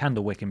 John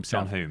Candlewick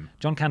himself. John whom?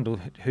 John Candle...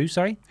 Who,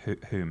 sorry?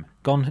 Whom?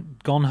 Gone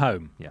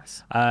Home.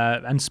 Yes.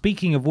 And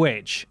speaking of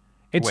which...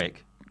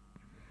 Wick.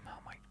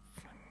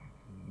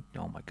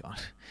 Oh, my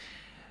God.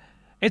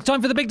 It's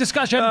time for the big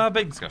discussion.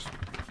 Big discussion.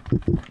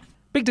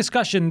 Big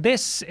discussion.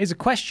 This is a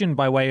question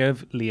by way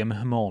of Liam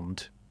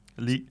Hammond.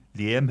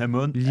 Liam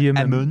Hammond. Liam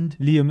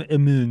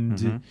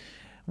Hammond.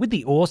 With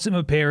the awesome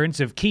appearance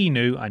of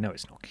Keanu... I know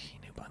it's not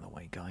Keanu, by the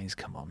way, guys.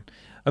 Come on.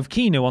 of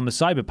Keanu on the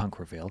Cyberpunk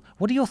reveal,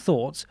 what are your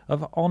thoughts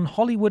on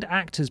Hollywood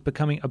actors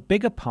becoming a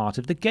bigger part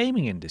of the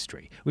gaming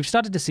industry? We've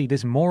started to see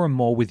this more and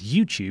more with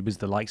YouTube, as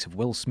the likes of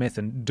Will Smith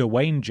and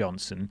Dwayne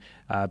Johnson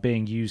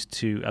being used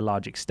to a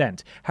large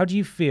extent. How do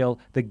you feel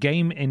the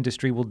game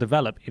industry will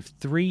develop if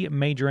three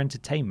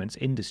entertainment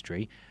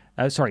industries,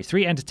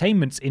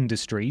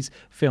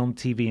 film,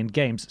 TV, and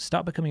games,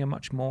 start becoming a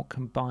much more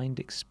combined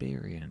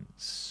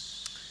experience?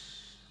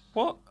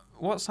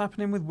 What's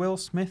happening with Will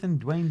Smith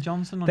and Dwayne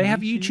Johnson on They have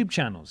YouTube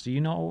channels. Do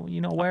you know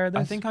aware of this?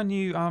 I think I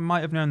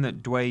might have known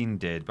that Dwayne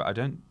did, but I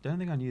don't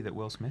think I knew that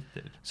Will Smith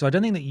did. So I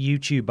don't think that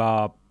YouTube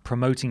are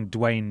promoting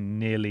Dwayne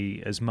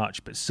nearly as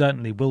much, but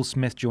certainly Will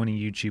Smith joining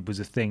YouTube was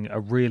a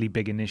really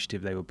big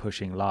initiative they were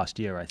pushing last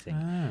year, I think.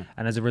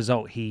 And as a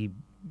result, he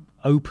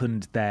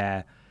opened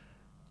their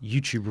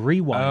YouTube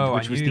Rewind,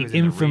 which was the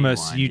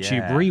infamous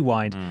YouTube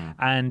Rewind.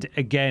 And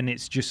again,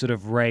 it's just sort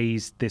of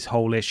raised this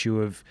whole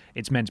issue of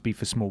it's meant to be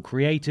for small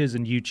creators,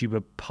 and YouTube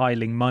are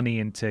piling money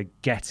into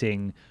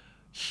getting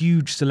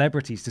huge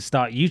celebrities to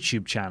start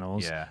YouTube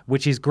channels,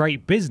 which is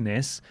great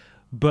business,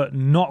 but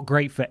not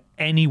great for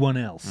anyone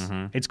else.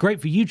 It's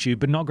great for YouTube,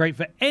 but not great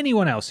for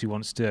anyone else who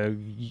wants to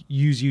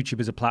use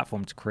YouTube as a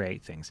platform to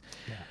create things.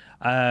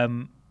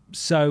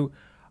 So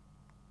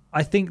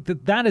I think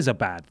that is a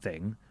bad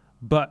thing.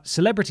 But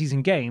celebrities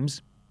in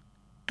games,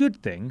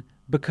 good thing,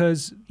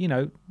 because,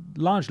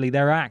 largely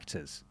they're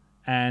actors.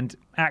 And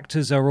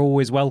actors are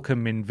always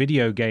welcome in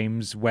video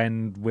games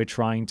when we're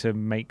trying to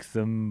make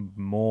them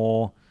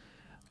more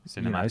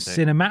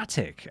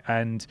cinematic.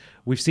 And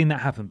we've seen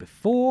that happen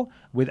before.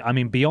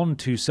 Beyond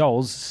Two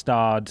Souls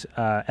starred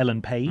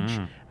Ellen Page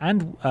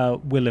and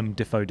Willem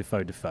Dafoe,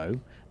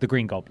 the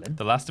Green Goblin.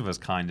 The Last of Us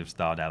kind of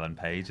starred Ellen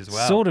Page as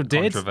well. Sort of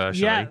did.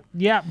 Controversially.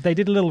 Yeah, they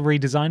did a little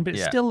redesign, but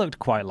it still looked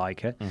quite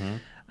like her.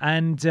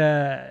 And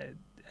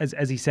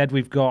as he said,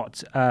 we've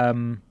got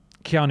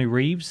Keanu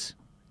Reeves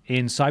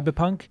in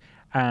Cyberpunk.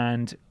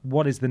 And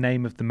what is the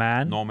name of the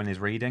man? Norman is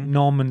reading.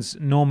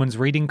 Norman's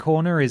reading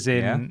corner is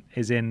in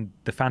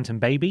The Phantom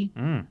Baby.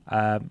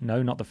 No,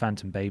 not The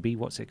Phantom Baby.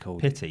 What's it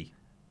called? Pity.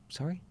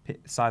 Sorry?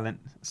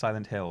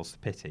 Silent Hills.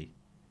 Pity.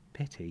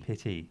 PT.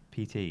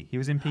 He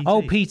was in PT.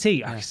 Oh, PT.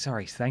 Yeah. Oh,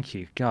 sorry. Thank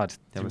you. God,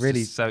 that was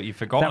really. So you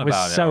forgot about it.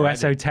 That was so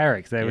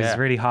esoteric. That was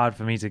really hard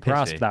for me to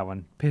grasp that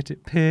one.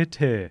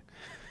 Pity.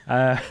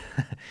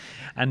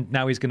 And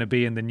now he's going to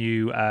be in the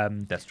new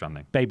Death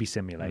Stranding Baby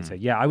Simulator.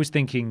 Yeah, I was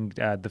thinking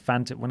the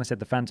Phantom. When I said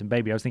the Phantom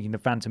Baby, I was thinking the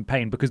Phantom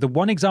Pain, because the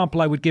one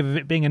example I would give of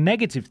it being a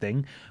negative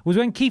thing was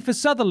when Kiefer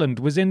Sutherland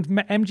was in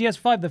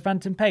MGS5, The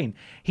Phantom Pain.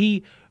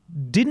 He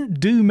didn't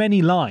do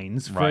many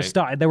lines for a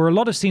start. There were a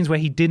lot of scenes where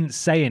he didn't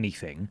say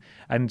anything,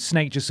 and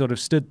Snake just sort of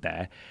stood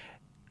there.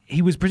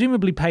 He was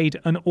presumably paid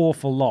an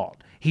awful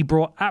lot. He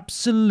brought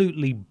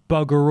absolutely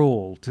bugger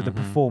all to the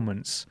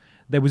performance.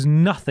 There was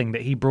nothing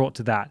that he brought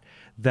to that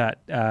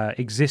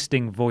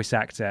existing voice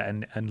actor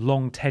and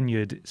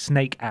long-tenured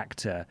Snake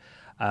actor,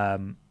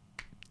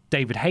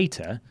 David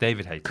Hayter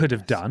could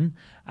have done.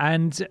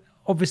 And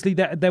obviously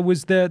there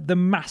was the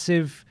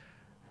massive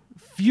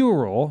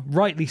furor,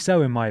 rightly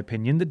so in my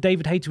opinion, that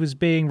David Hayter was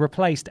being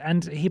replaced,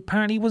 and he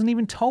apparently wasn't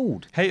even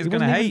told. Hayter's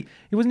going to hate.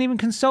 He wasn't even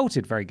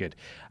consulted. Very good.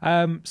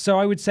 So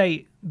I would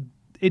say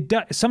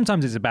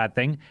sometimes it's a bad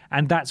thing,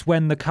 and that's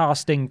when the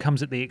casting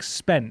comes at the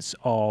expense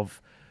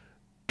of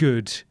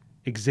good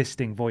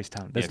existing voice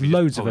talent. There's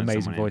loads of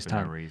amazing voice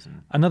talent.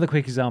 Another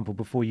quick example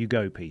before you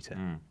go, Peter.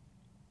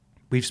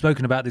 We've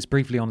spoken about this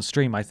briefly on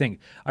stream, I think.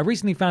 I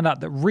recently found out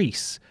that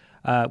Reese,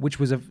 which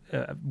was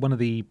one of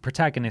the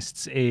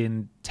protagonists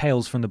in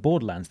Tales from the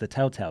Borderlands, the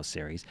Telltale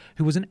series,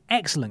 who was an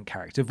excellent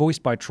character,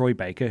 voiced by Troy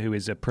Baker, who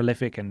is a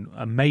prolific and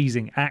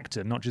amazing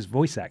actor, not just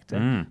voice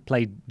actor,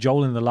 played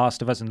Joel in The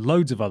Last of Us and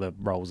loads of other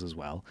roles as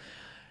well.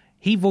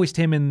 He voiced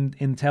him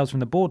in Tales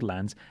from the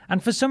Borderlands,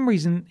 and for some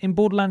reason in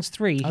Borderlands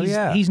 3,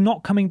 he's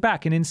not coming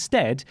back, and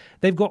instead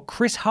they've got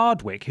Chris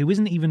Hardwick, who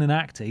isn't even an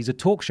actor, he's a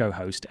talk show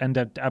host, and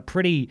a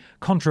pretty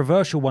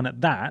controversial one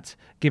at that,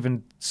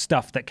 given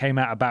stuff that came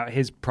out about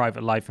his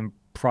private life and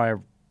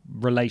prior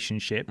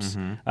relationships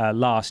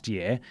last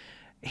year.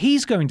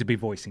 He's going to be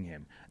voicing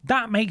him.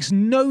 That makes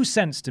no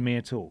sense to me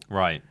at all.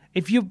 Right.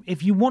 If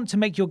you want to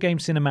make your game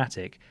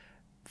cinematic,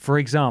 for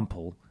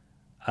example,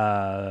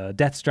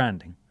 Death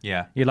Stranding.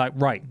 Yeah. You're like,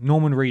 right,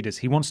 Norman Reedus.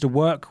 He wants to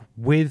work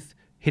with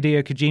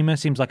Hideo Kojima.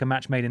 Seems like a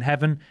match made in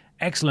heaven.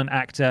 Excellent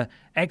actor,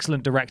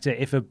 excellent director,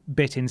 if a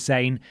bit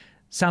insane.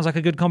 Sounds like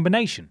a good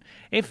combination.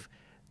 If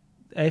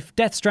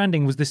Death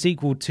Stranding was the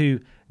sequel to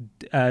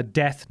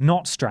Death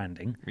Not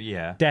Stranding,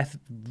 Death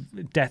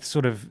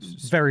sort of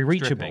very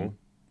reachable. Stripping.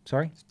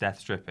 Sorry? Death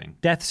Stripping.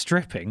 Death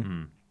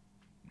Stripping.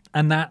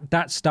 And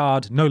that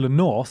starred Nolan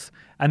North,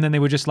 and then they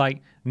were just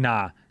like,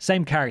 nah,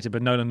 same character,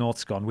 but Nolan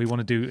North's gone. We want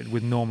to do it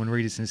with Norman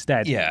Reedus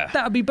instead. Yeah.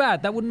 That would be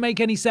bad. That wouldn't make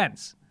any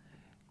sense.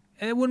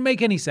 It wouldn't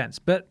make any sense,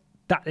 but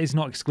that is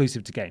not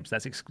exclusive to games.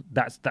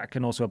 That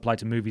can also apply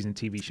to movies and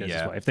TV shows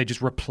as well, if they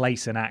just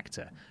replace an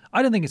actor.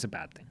 I don't think it's a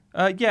bad thing.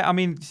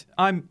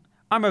 I'm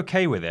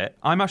okay with it.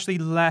 I'm actually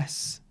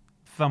less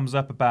thumbs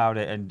up about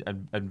it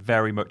and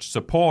very much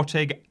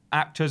supporting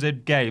actors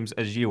in games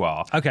as you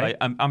are. Okay. Like,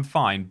 I'm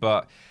fine,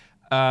 but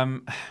I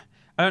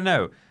don't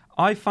know.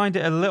 I find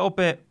it a little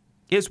bit.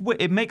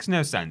 It makes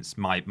no sense,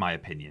 my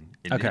opinion,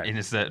 in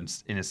a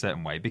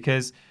certain way,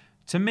 because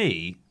to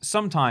me,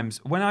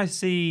 sometimes when I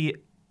see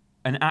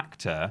an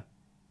actor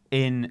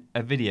in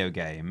a video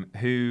game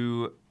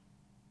who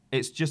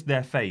it's just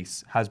their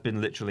face has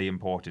been literally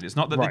imported. It's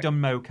not that they've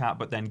done mocap,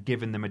 but then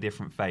given them a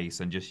different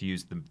face and just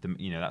used them.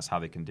 That's how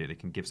they can do it. They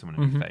can give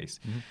someone a new face.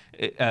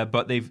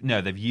 But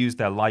they've used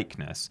their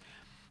likeness.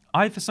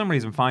 I, for some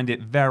reason, find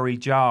it very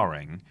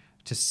jarring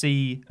to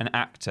see an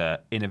actor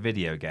in a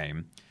video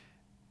game,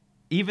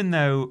 even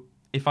though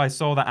if I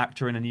saw that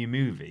actor in a new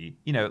movie,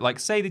 like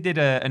say they did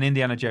an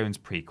Indiana Jones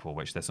prequel,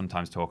 which they're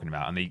sometimes talking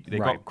about, and they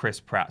got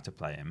Chris Pratt to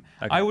play him.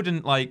 Okay. I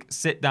wouldn't like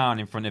sit down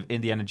in front of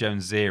Indiana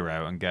Jones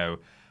 0 and go,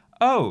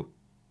 oh,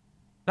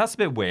 that's a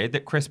bit weird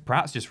that Chris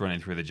Pratt's just running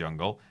through the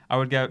jungle. I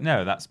would go,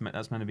 no, that's meant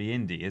to be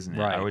Indy, isn't it?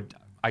 Right.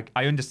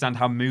 I understand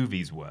how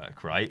movies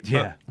work, right?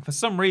 Yeah. But for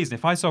some reason,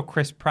 if I saw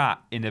Chris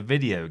Pratt in a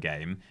video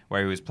game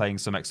where he was playing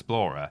some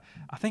explorer,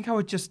 I think I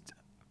would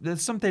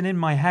there's something in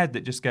my head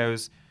that just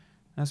goes,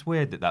 that's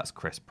weird that's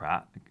Chris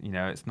Pratt.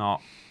 It's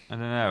not, I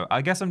don't know.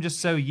 I guess I'm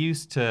just so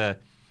used to,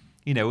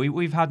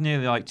 we've had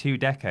nearly like 2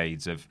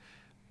 decades of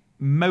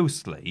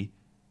mostly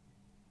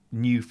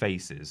new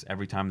faces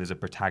every time there's a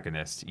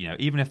protagonist,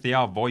 even if they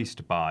are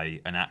voiced by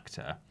an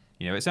actor.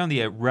 It's only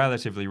a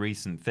relatively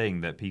recent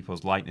thing that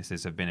people's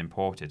likenesses have been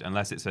imported,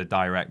 unless it's a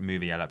direct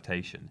movie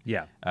adaptation.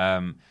 Yeah.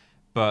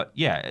 But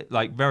yeah,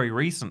 like very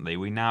recently,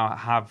 we now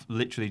have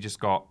literally just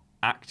got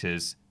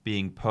actors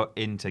being put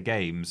into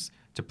games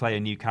to play a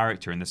new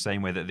character in the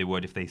same way that they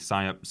would if they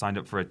signed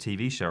up for a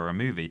TV show or a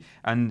movie.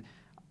 And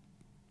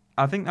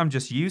I think I'm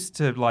just used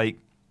to like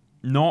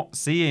not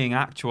seeing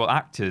actual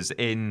actors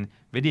in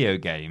video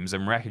games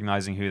and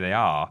recognizing who they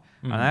are.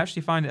 Mm-hmm. And I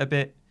actually find it a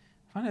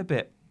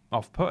bit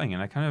off-putting,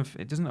 and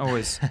it doesn't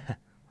always,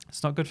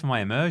 it's not good for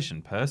my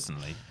immersion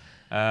personally.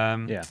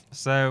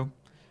 So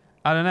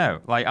I don't know.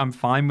 Like, I'm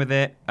fine with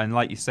it, and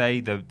like you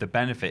say, the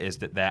benefit is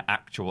that they're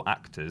actual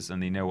actors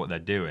and they know what they're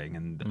doing,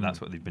 and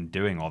that's what they've been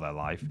doing all their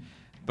life.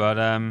 But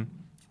I don't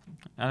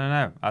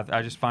know.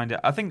 I just find it.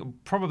 I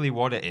think probably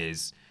what it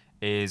is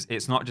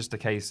it's not just a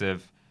case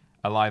of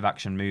a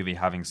live-action movie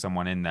having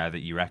someone in there that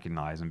you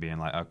recognize and being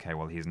like, okay,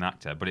 well, he's an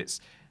actor, but it's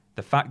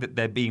the fact that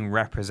they're being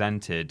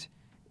represented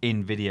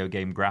in video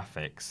game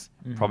graphics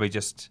probably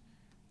just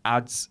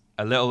adds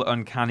a little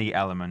uncanny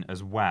element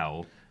as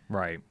well.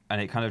 Right.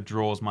 And it kind of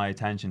draws my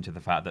attention to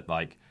the fact that,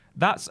 like,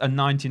 that's a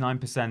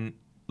 99%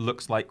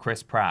 looks like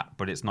Chris Pratt,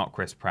 but it's not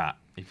Chris Pratt,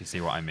 if you see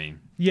what I mean.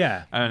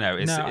 Yeah. I don't know.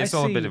 It's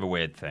all a bit of a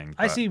weird thing.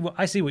 I see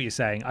what you're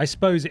saying. I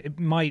suppose it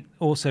might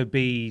also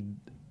be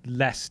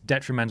less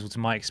detrimental to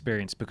my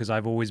experience because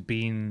I've always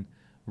been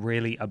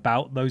really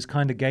about those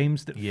kind of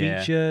games that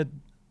feature,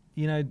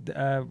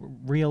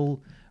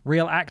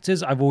 real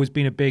actors. I've always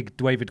been a big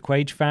David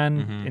Quaid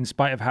fan, in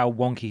spite of how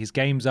wonky his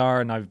games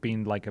are, and I've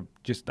been like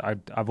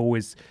I've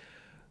always,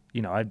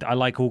 I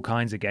like all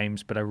kinds of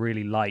games, but I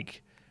really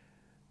like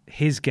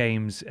his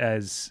games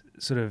as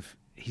sort of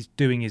he's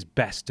doing his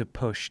best to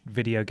push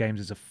video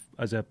games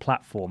as a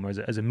platform,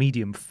 as a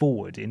medium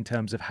forward in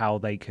terms of how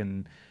they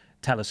can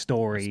tell a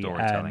story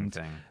and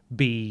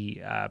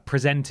be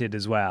presented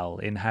as well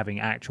in having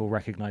actual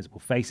recognizable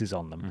faces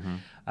on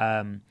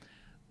them.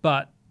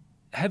 But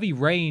Heavy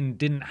Rain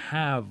didn't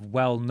have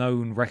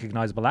well-known,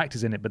 recognizable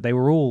actors in it, but they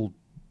were all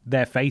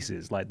their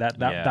faces. Like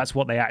that's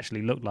what they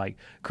actually looked like.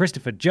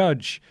 Christopher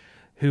Judge,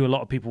 who a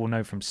lot of people will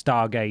know from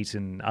Stargate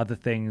and other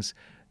things,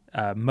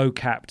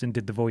 mocapped and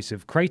did the voice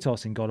of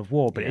Kratos in God of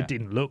War, but it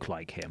didn't look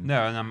like him.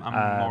 No, and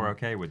I'm more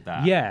okay with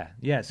that.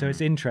 Yeah. So it's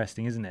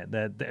interesting, isn't it?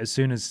 That as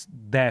soon as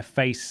their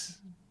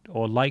face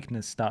or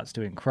likeness starts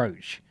to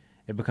encroach,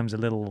 it becomes a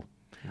little...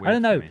 Weird, I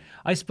don't know.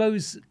 I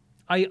suppose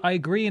I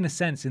agree in a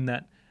sense in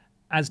that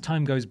as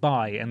time goes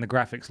by and the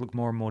graphics look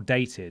more and more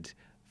dated,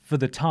 for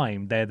the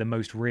time, they're the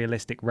most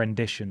realistic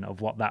rendition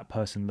of what that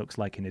person looks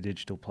like in a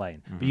digital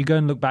plane. But you go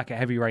and look back at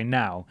Heavy Rain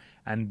now,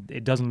 and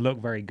it doesn't look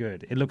very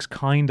good. It looks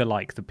kind of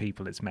like the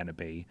people it's meant to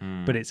be,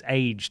 but it's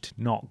aged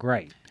not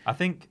great. I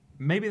think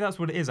maybe that's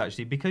what it is,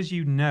 actually, because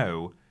you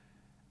know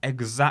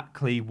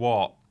exactly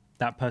what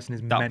that person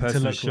is that meant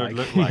person to look should like.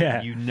 look like.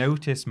 Yeah. You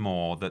notice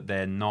more that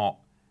they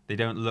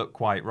don't look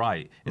quite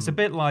right. It's a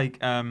bit like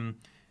Grand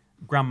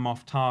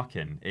Moff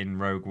Tarkin in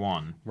Rogue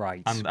One,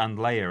 right, and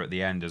Leia at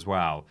the end as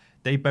well.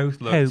 They both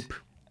looked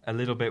a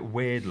little bit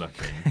weird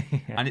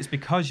looking, and it's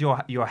because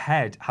your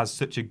head has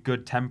such a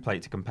good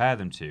template to compare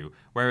them to.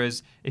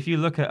 Whereas if you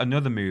look at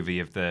another movie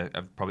of the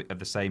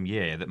same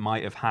year that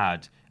might have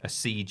had a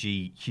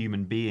CG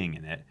human being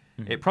in it,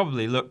 it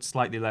probably looked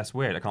slightly less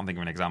weird. I can't think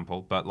of an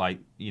example, but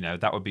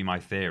that would be my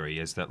theory,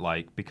 is that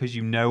because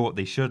you know what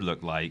they should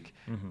look like,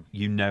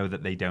 you know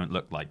that they don't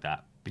look like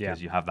that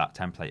because you have that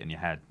template in your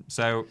head.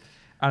 So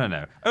I don't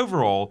know.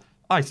 Overall,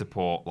 I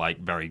support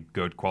very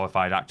good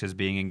qualified actors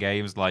being in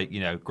games.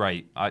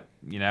 Great.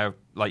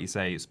 like you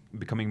say, it's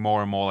becoming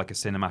more and more like a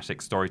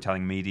cinematic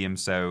storytelling medium.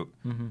 So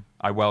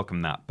I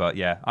welcome that. But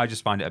yeah, I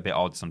just find it a bit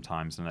odd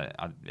sometimes, and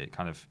it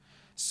kind of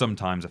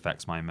sometimes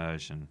affects my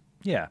immersion.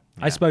 Yeah.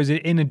 I suppose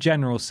in a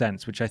general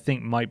sense, which I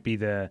think might be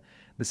the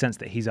sense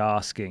that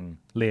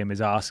Liam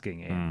is asking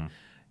in.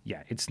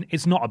 Yeah,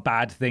 it's not a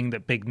bad thing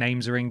that big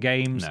names are in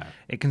games. No.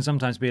 It can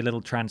sometimes be a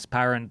little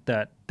transparent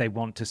that they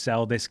want to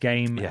sell this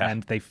game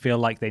and they feel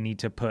like they need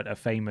to put a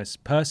famous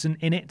person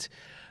in it.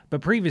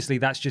 But previously,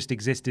 that's just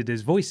existed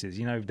as voices.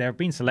 You know, there have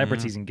been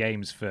celebrities in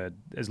games for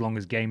as long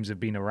as games have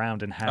been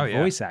around and had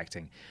voice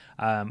acting.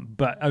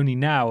 But only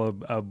now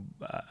are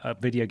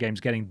video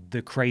games getting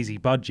the crazy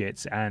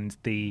budgets and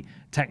the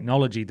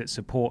technology that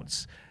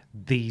supports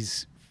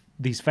these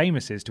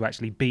famouses to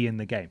actually be in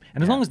the game.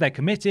 And as long as they're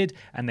committed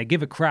and they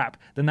give a crap,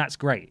 then that's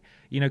great.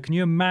 You know, can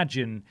you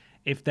imagine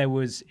if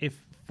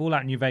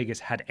Fallout New Vegas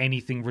had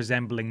anything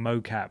resembling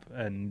mocap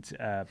and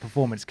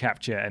performance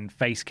capture and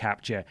face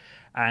capture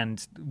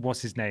and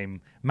what's his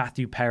name,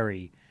 Matthew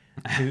Perry,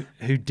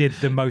 who did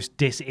the most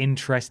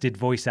disinterested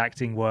voice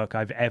acting work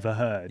I've ever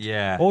heard.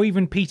 Yeah. Or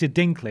even Peter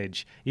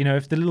Dinklage. You know,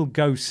 if the little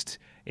ghost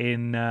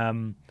in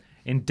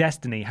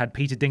Destiny had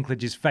Peter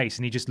Dinklage's face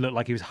and he just looked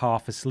like he was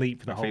half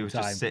asleep the whole time. He was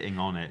just sitting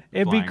on it.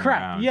 It'd be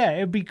crap. Around. Yeah,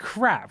 it'd be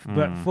crap.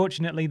 But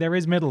fortunately, there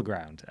is middle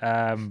ground.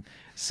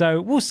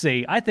 So we'll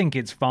see. I think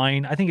it's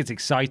fine. I think it's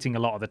exciting a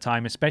lot of the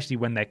time, especially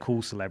when they're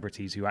cool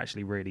celebrities who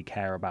actually really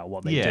care about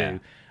what they do,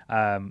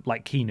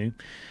 like Keanu.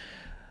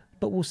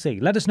 But we'll see.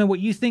 Let us know what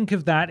you think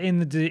of that in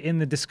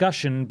the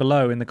discussion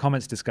below, in the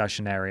comments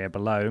discussion area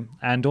below,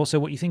 and also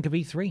what you think of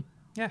E3.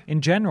 Yeah.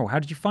 In general, how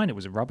did you find it?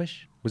 Was it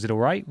rubbish? Was it all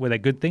right? Were there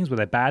good things? Were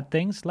there bad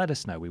things? Let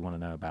us know. We want to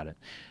know about it.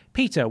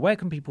 Peter, where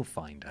can people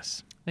find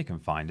us? They can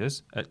find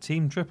us at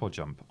Team Triple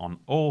Jump on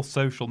all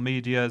social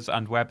medias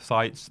and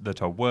websites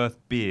that are worth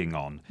being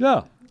on.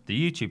 Yeah.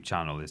 The YouTube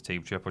channel is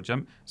Team Triple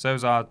Jump. So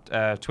is our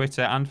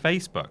Twitter and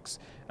Facebooks.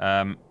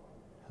 Hello,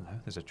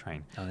 there's a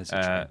train. Oh, there's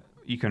a train.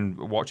 You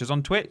can watch us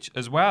on Twitch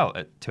as well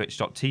at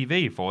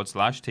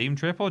twitch.tv/Team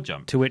Triple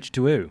Jump. Twitch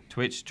to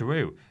Twitch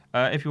to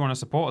if you want to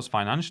support us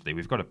financially,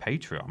 we've got a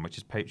Patreon, which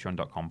is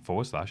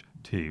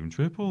patreon.com/Team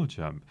Triple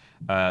Jump.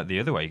 The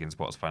other way you can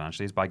support us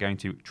financially is by going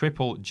to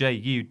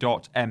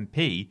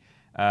triplejU.mp.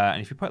 And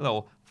if you put a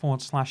little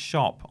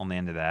 /shop on the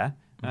end of there,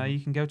 you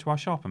can go to our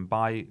shop and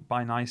buy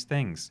nice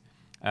things.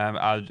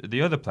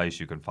 The other place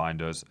you can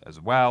find us as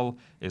well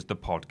is the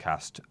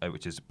podcast,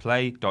 which is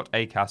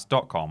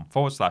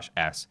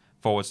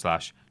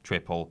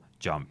play.acast.com/s/triple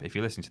jump. If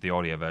you're listening to the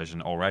audio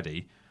version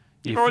already,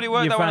 you've already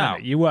worked that one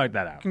out. You worked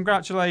that out.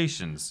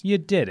 Congratulations. You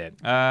did it.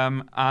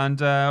 And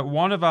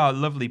one of our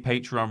lovely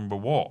Patreon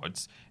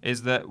rewards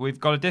is that we've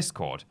got a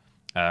Discord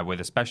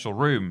with a special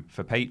room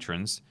for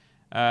patrons.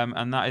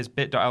 And that is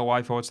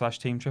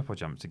bit.ly/Team Triple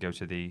Jump to go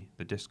to the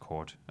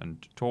Discord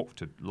and talk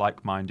to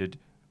like-minded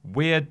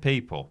weird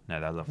people. No,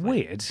 they're lovely.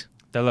 Weird?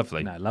 They're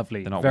lovely. No,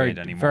 lovely. They're not very, weird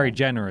anymore. Very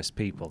generous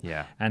people.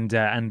 Yeah.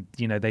 And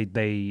you know, they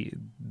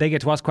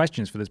get to ask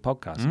questions for this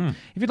podcast.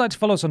 If you'd like to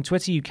follow us on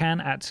Twitter, you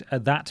can at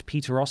that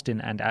Peter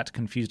Austin and at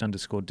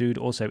confused_dude.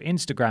 Also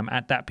Instagram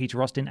at that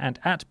Peter Austin and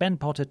at Ben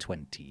Potter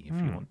 20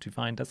 if you want to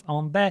find us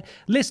on there.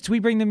 Lists, we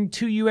bring them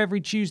to you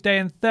every Tuesday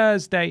and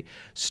Thursday.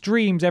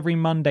 Streams every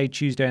Monday,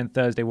 Tuesday and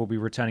Thursday. We'll be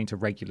returning to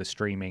regular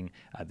streaming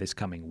this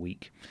coming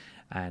week.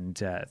 And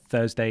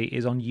Thursday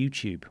is on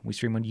YouTube. We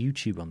stream on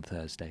YouTube on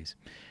Thursdays.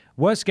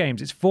 Worst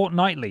Games, it's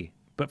fortnightly,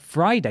 but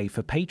Friday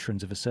for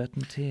patrons of a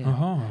certain tier.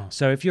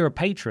 So if you're a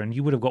patron,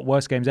 you would have got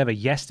Worst Games Ever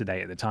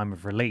yesterday at the time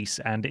of release,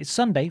 and it's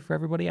Sunday for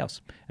everybody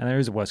else. And there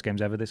is a Worst Games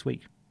Ever this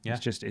week. Yeah.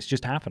 It's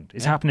just happened.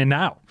 It's happening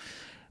now.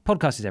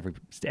 Podcast is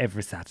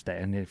every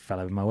Saturday, and it fell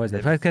over my words. The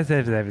podcast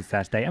is every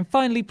Saturday. And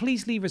finally,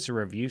 please leave us a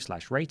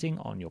review/rating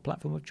on your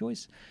platform of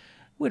choice.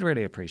 We'd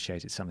really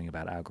appreciate it. Something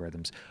about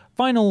algorithms.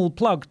 Final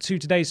plug to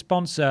today's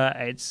sponsor.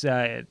 It's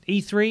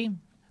E3.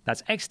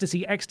 That's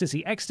Ecstasy,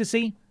 Ecstasy,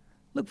 Ecstasy.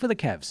 Look for the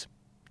Kevs.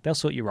 They'll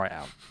sort you right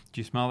out.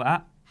 Do you smell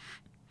that?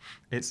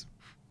 It's...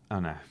 Oh,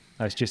 no.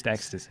 Oh, it's just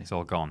ecstasy. It's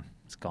all gone.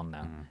 It's gone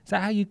now. Is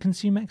that how you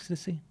consume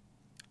ecstasy?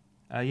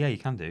 Yeah, you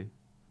can do.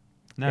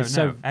 No,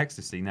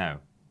 ecstasy, no.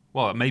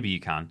 Well, maybe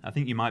you can. I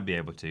think you might be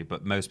able to,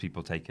 but most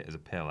people take it as a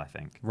pill, I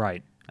think.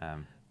 Right.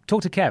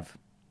 Talk to Kev.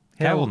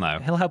 Kev will know.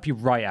 He'll help you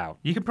right out.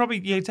 You can probably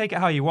take it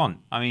how you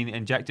want. I mean,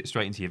 inject it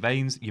straight into your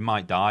veins. You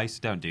might die,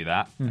 so don't do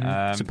that.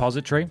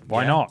 Suppository?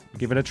 Why not?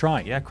 Give it a try.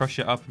 Yeah, crush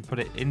it up and put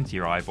it into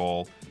your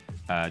eyeball.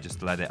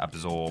 Just let it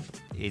absorb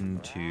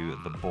into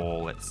the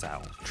ball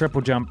itself.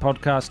 Triple Jump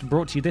Podcast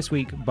brought to you this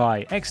week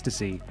by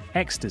Ecstasy,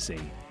 Ecstasy,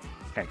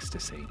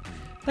 Ecstasy.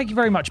 Thank you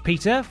very much,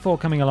 Peter, for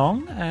coming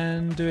along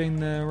and doing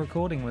the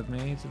recording with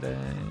me today.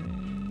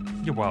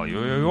 You're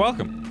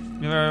welcome.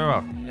 You're very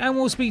welcome. And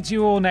we'll speak to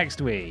you all next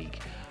week.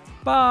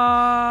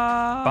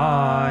 Bye.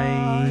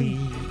 Bye.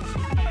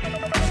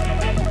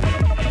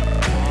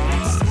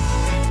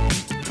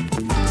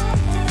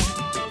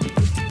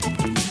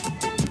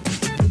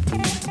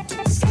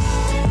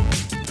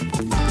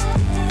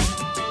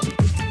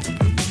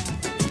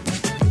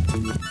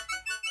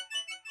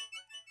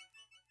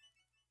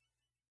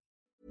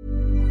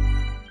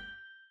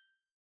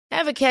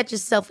 Ever catch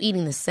yourself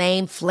eating the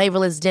same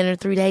flavorless dinner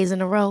 3 days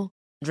in a row?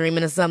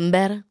 Dreaming of something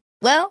better?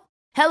 Well,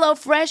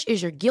 HelloFresh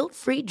is your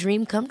guilt-free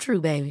dream come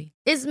true, baby.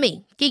 It's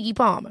me, Keke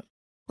Palmer.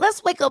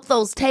 Let's wake up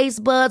those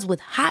taste buds with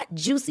hot,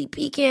 juicy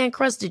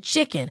pecan-crusted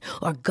chicken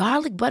or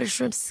garlic butter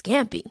shrimp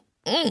scampi.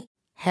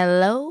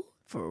 Hello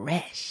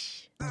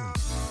Fresh.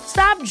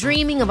 Stop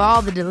dreaming of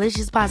all the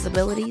delicious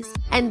possibilities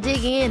and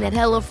dig in at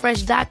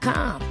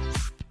HelloFresh.com.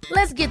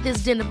 Let's get this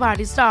dinner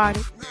party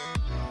started.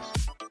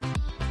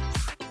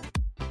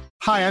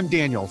 Hi, I'm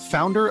Daniel,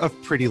 founder of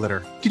Pretty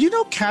Litter. Did you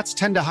know cats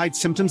tend to hide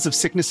symptoms of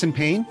sickness and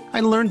pain?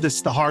 I learned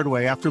this the hard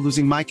way after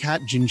losing my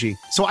cat, Gingy.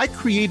 So I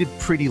created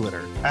Pretty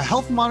Litter, a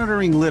health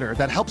monitoring litter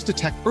that helps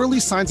detect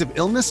early signs of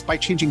illness by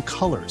changing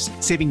colors,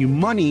 saving you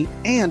money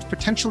and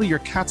potentially your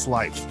cat's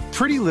life.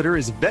 Pretty Litter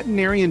is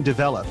veterinarian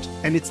developed,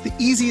 and it's the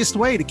easiest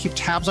way to keep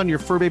tabs on your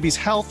fur baby's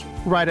health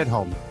right at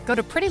home. Go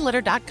to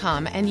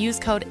prettylitter.com and use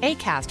code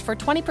ACAST for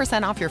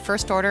 20% off your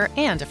first order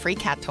and a free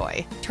cat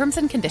toy. Terms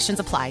and conditions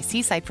apply.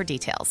 See site for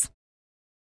details.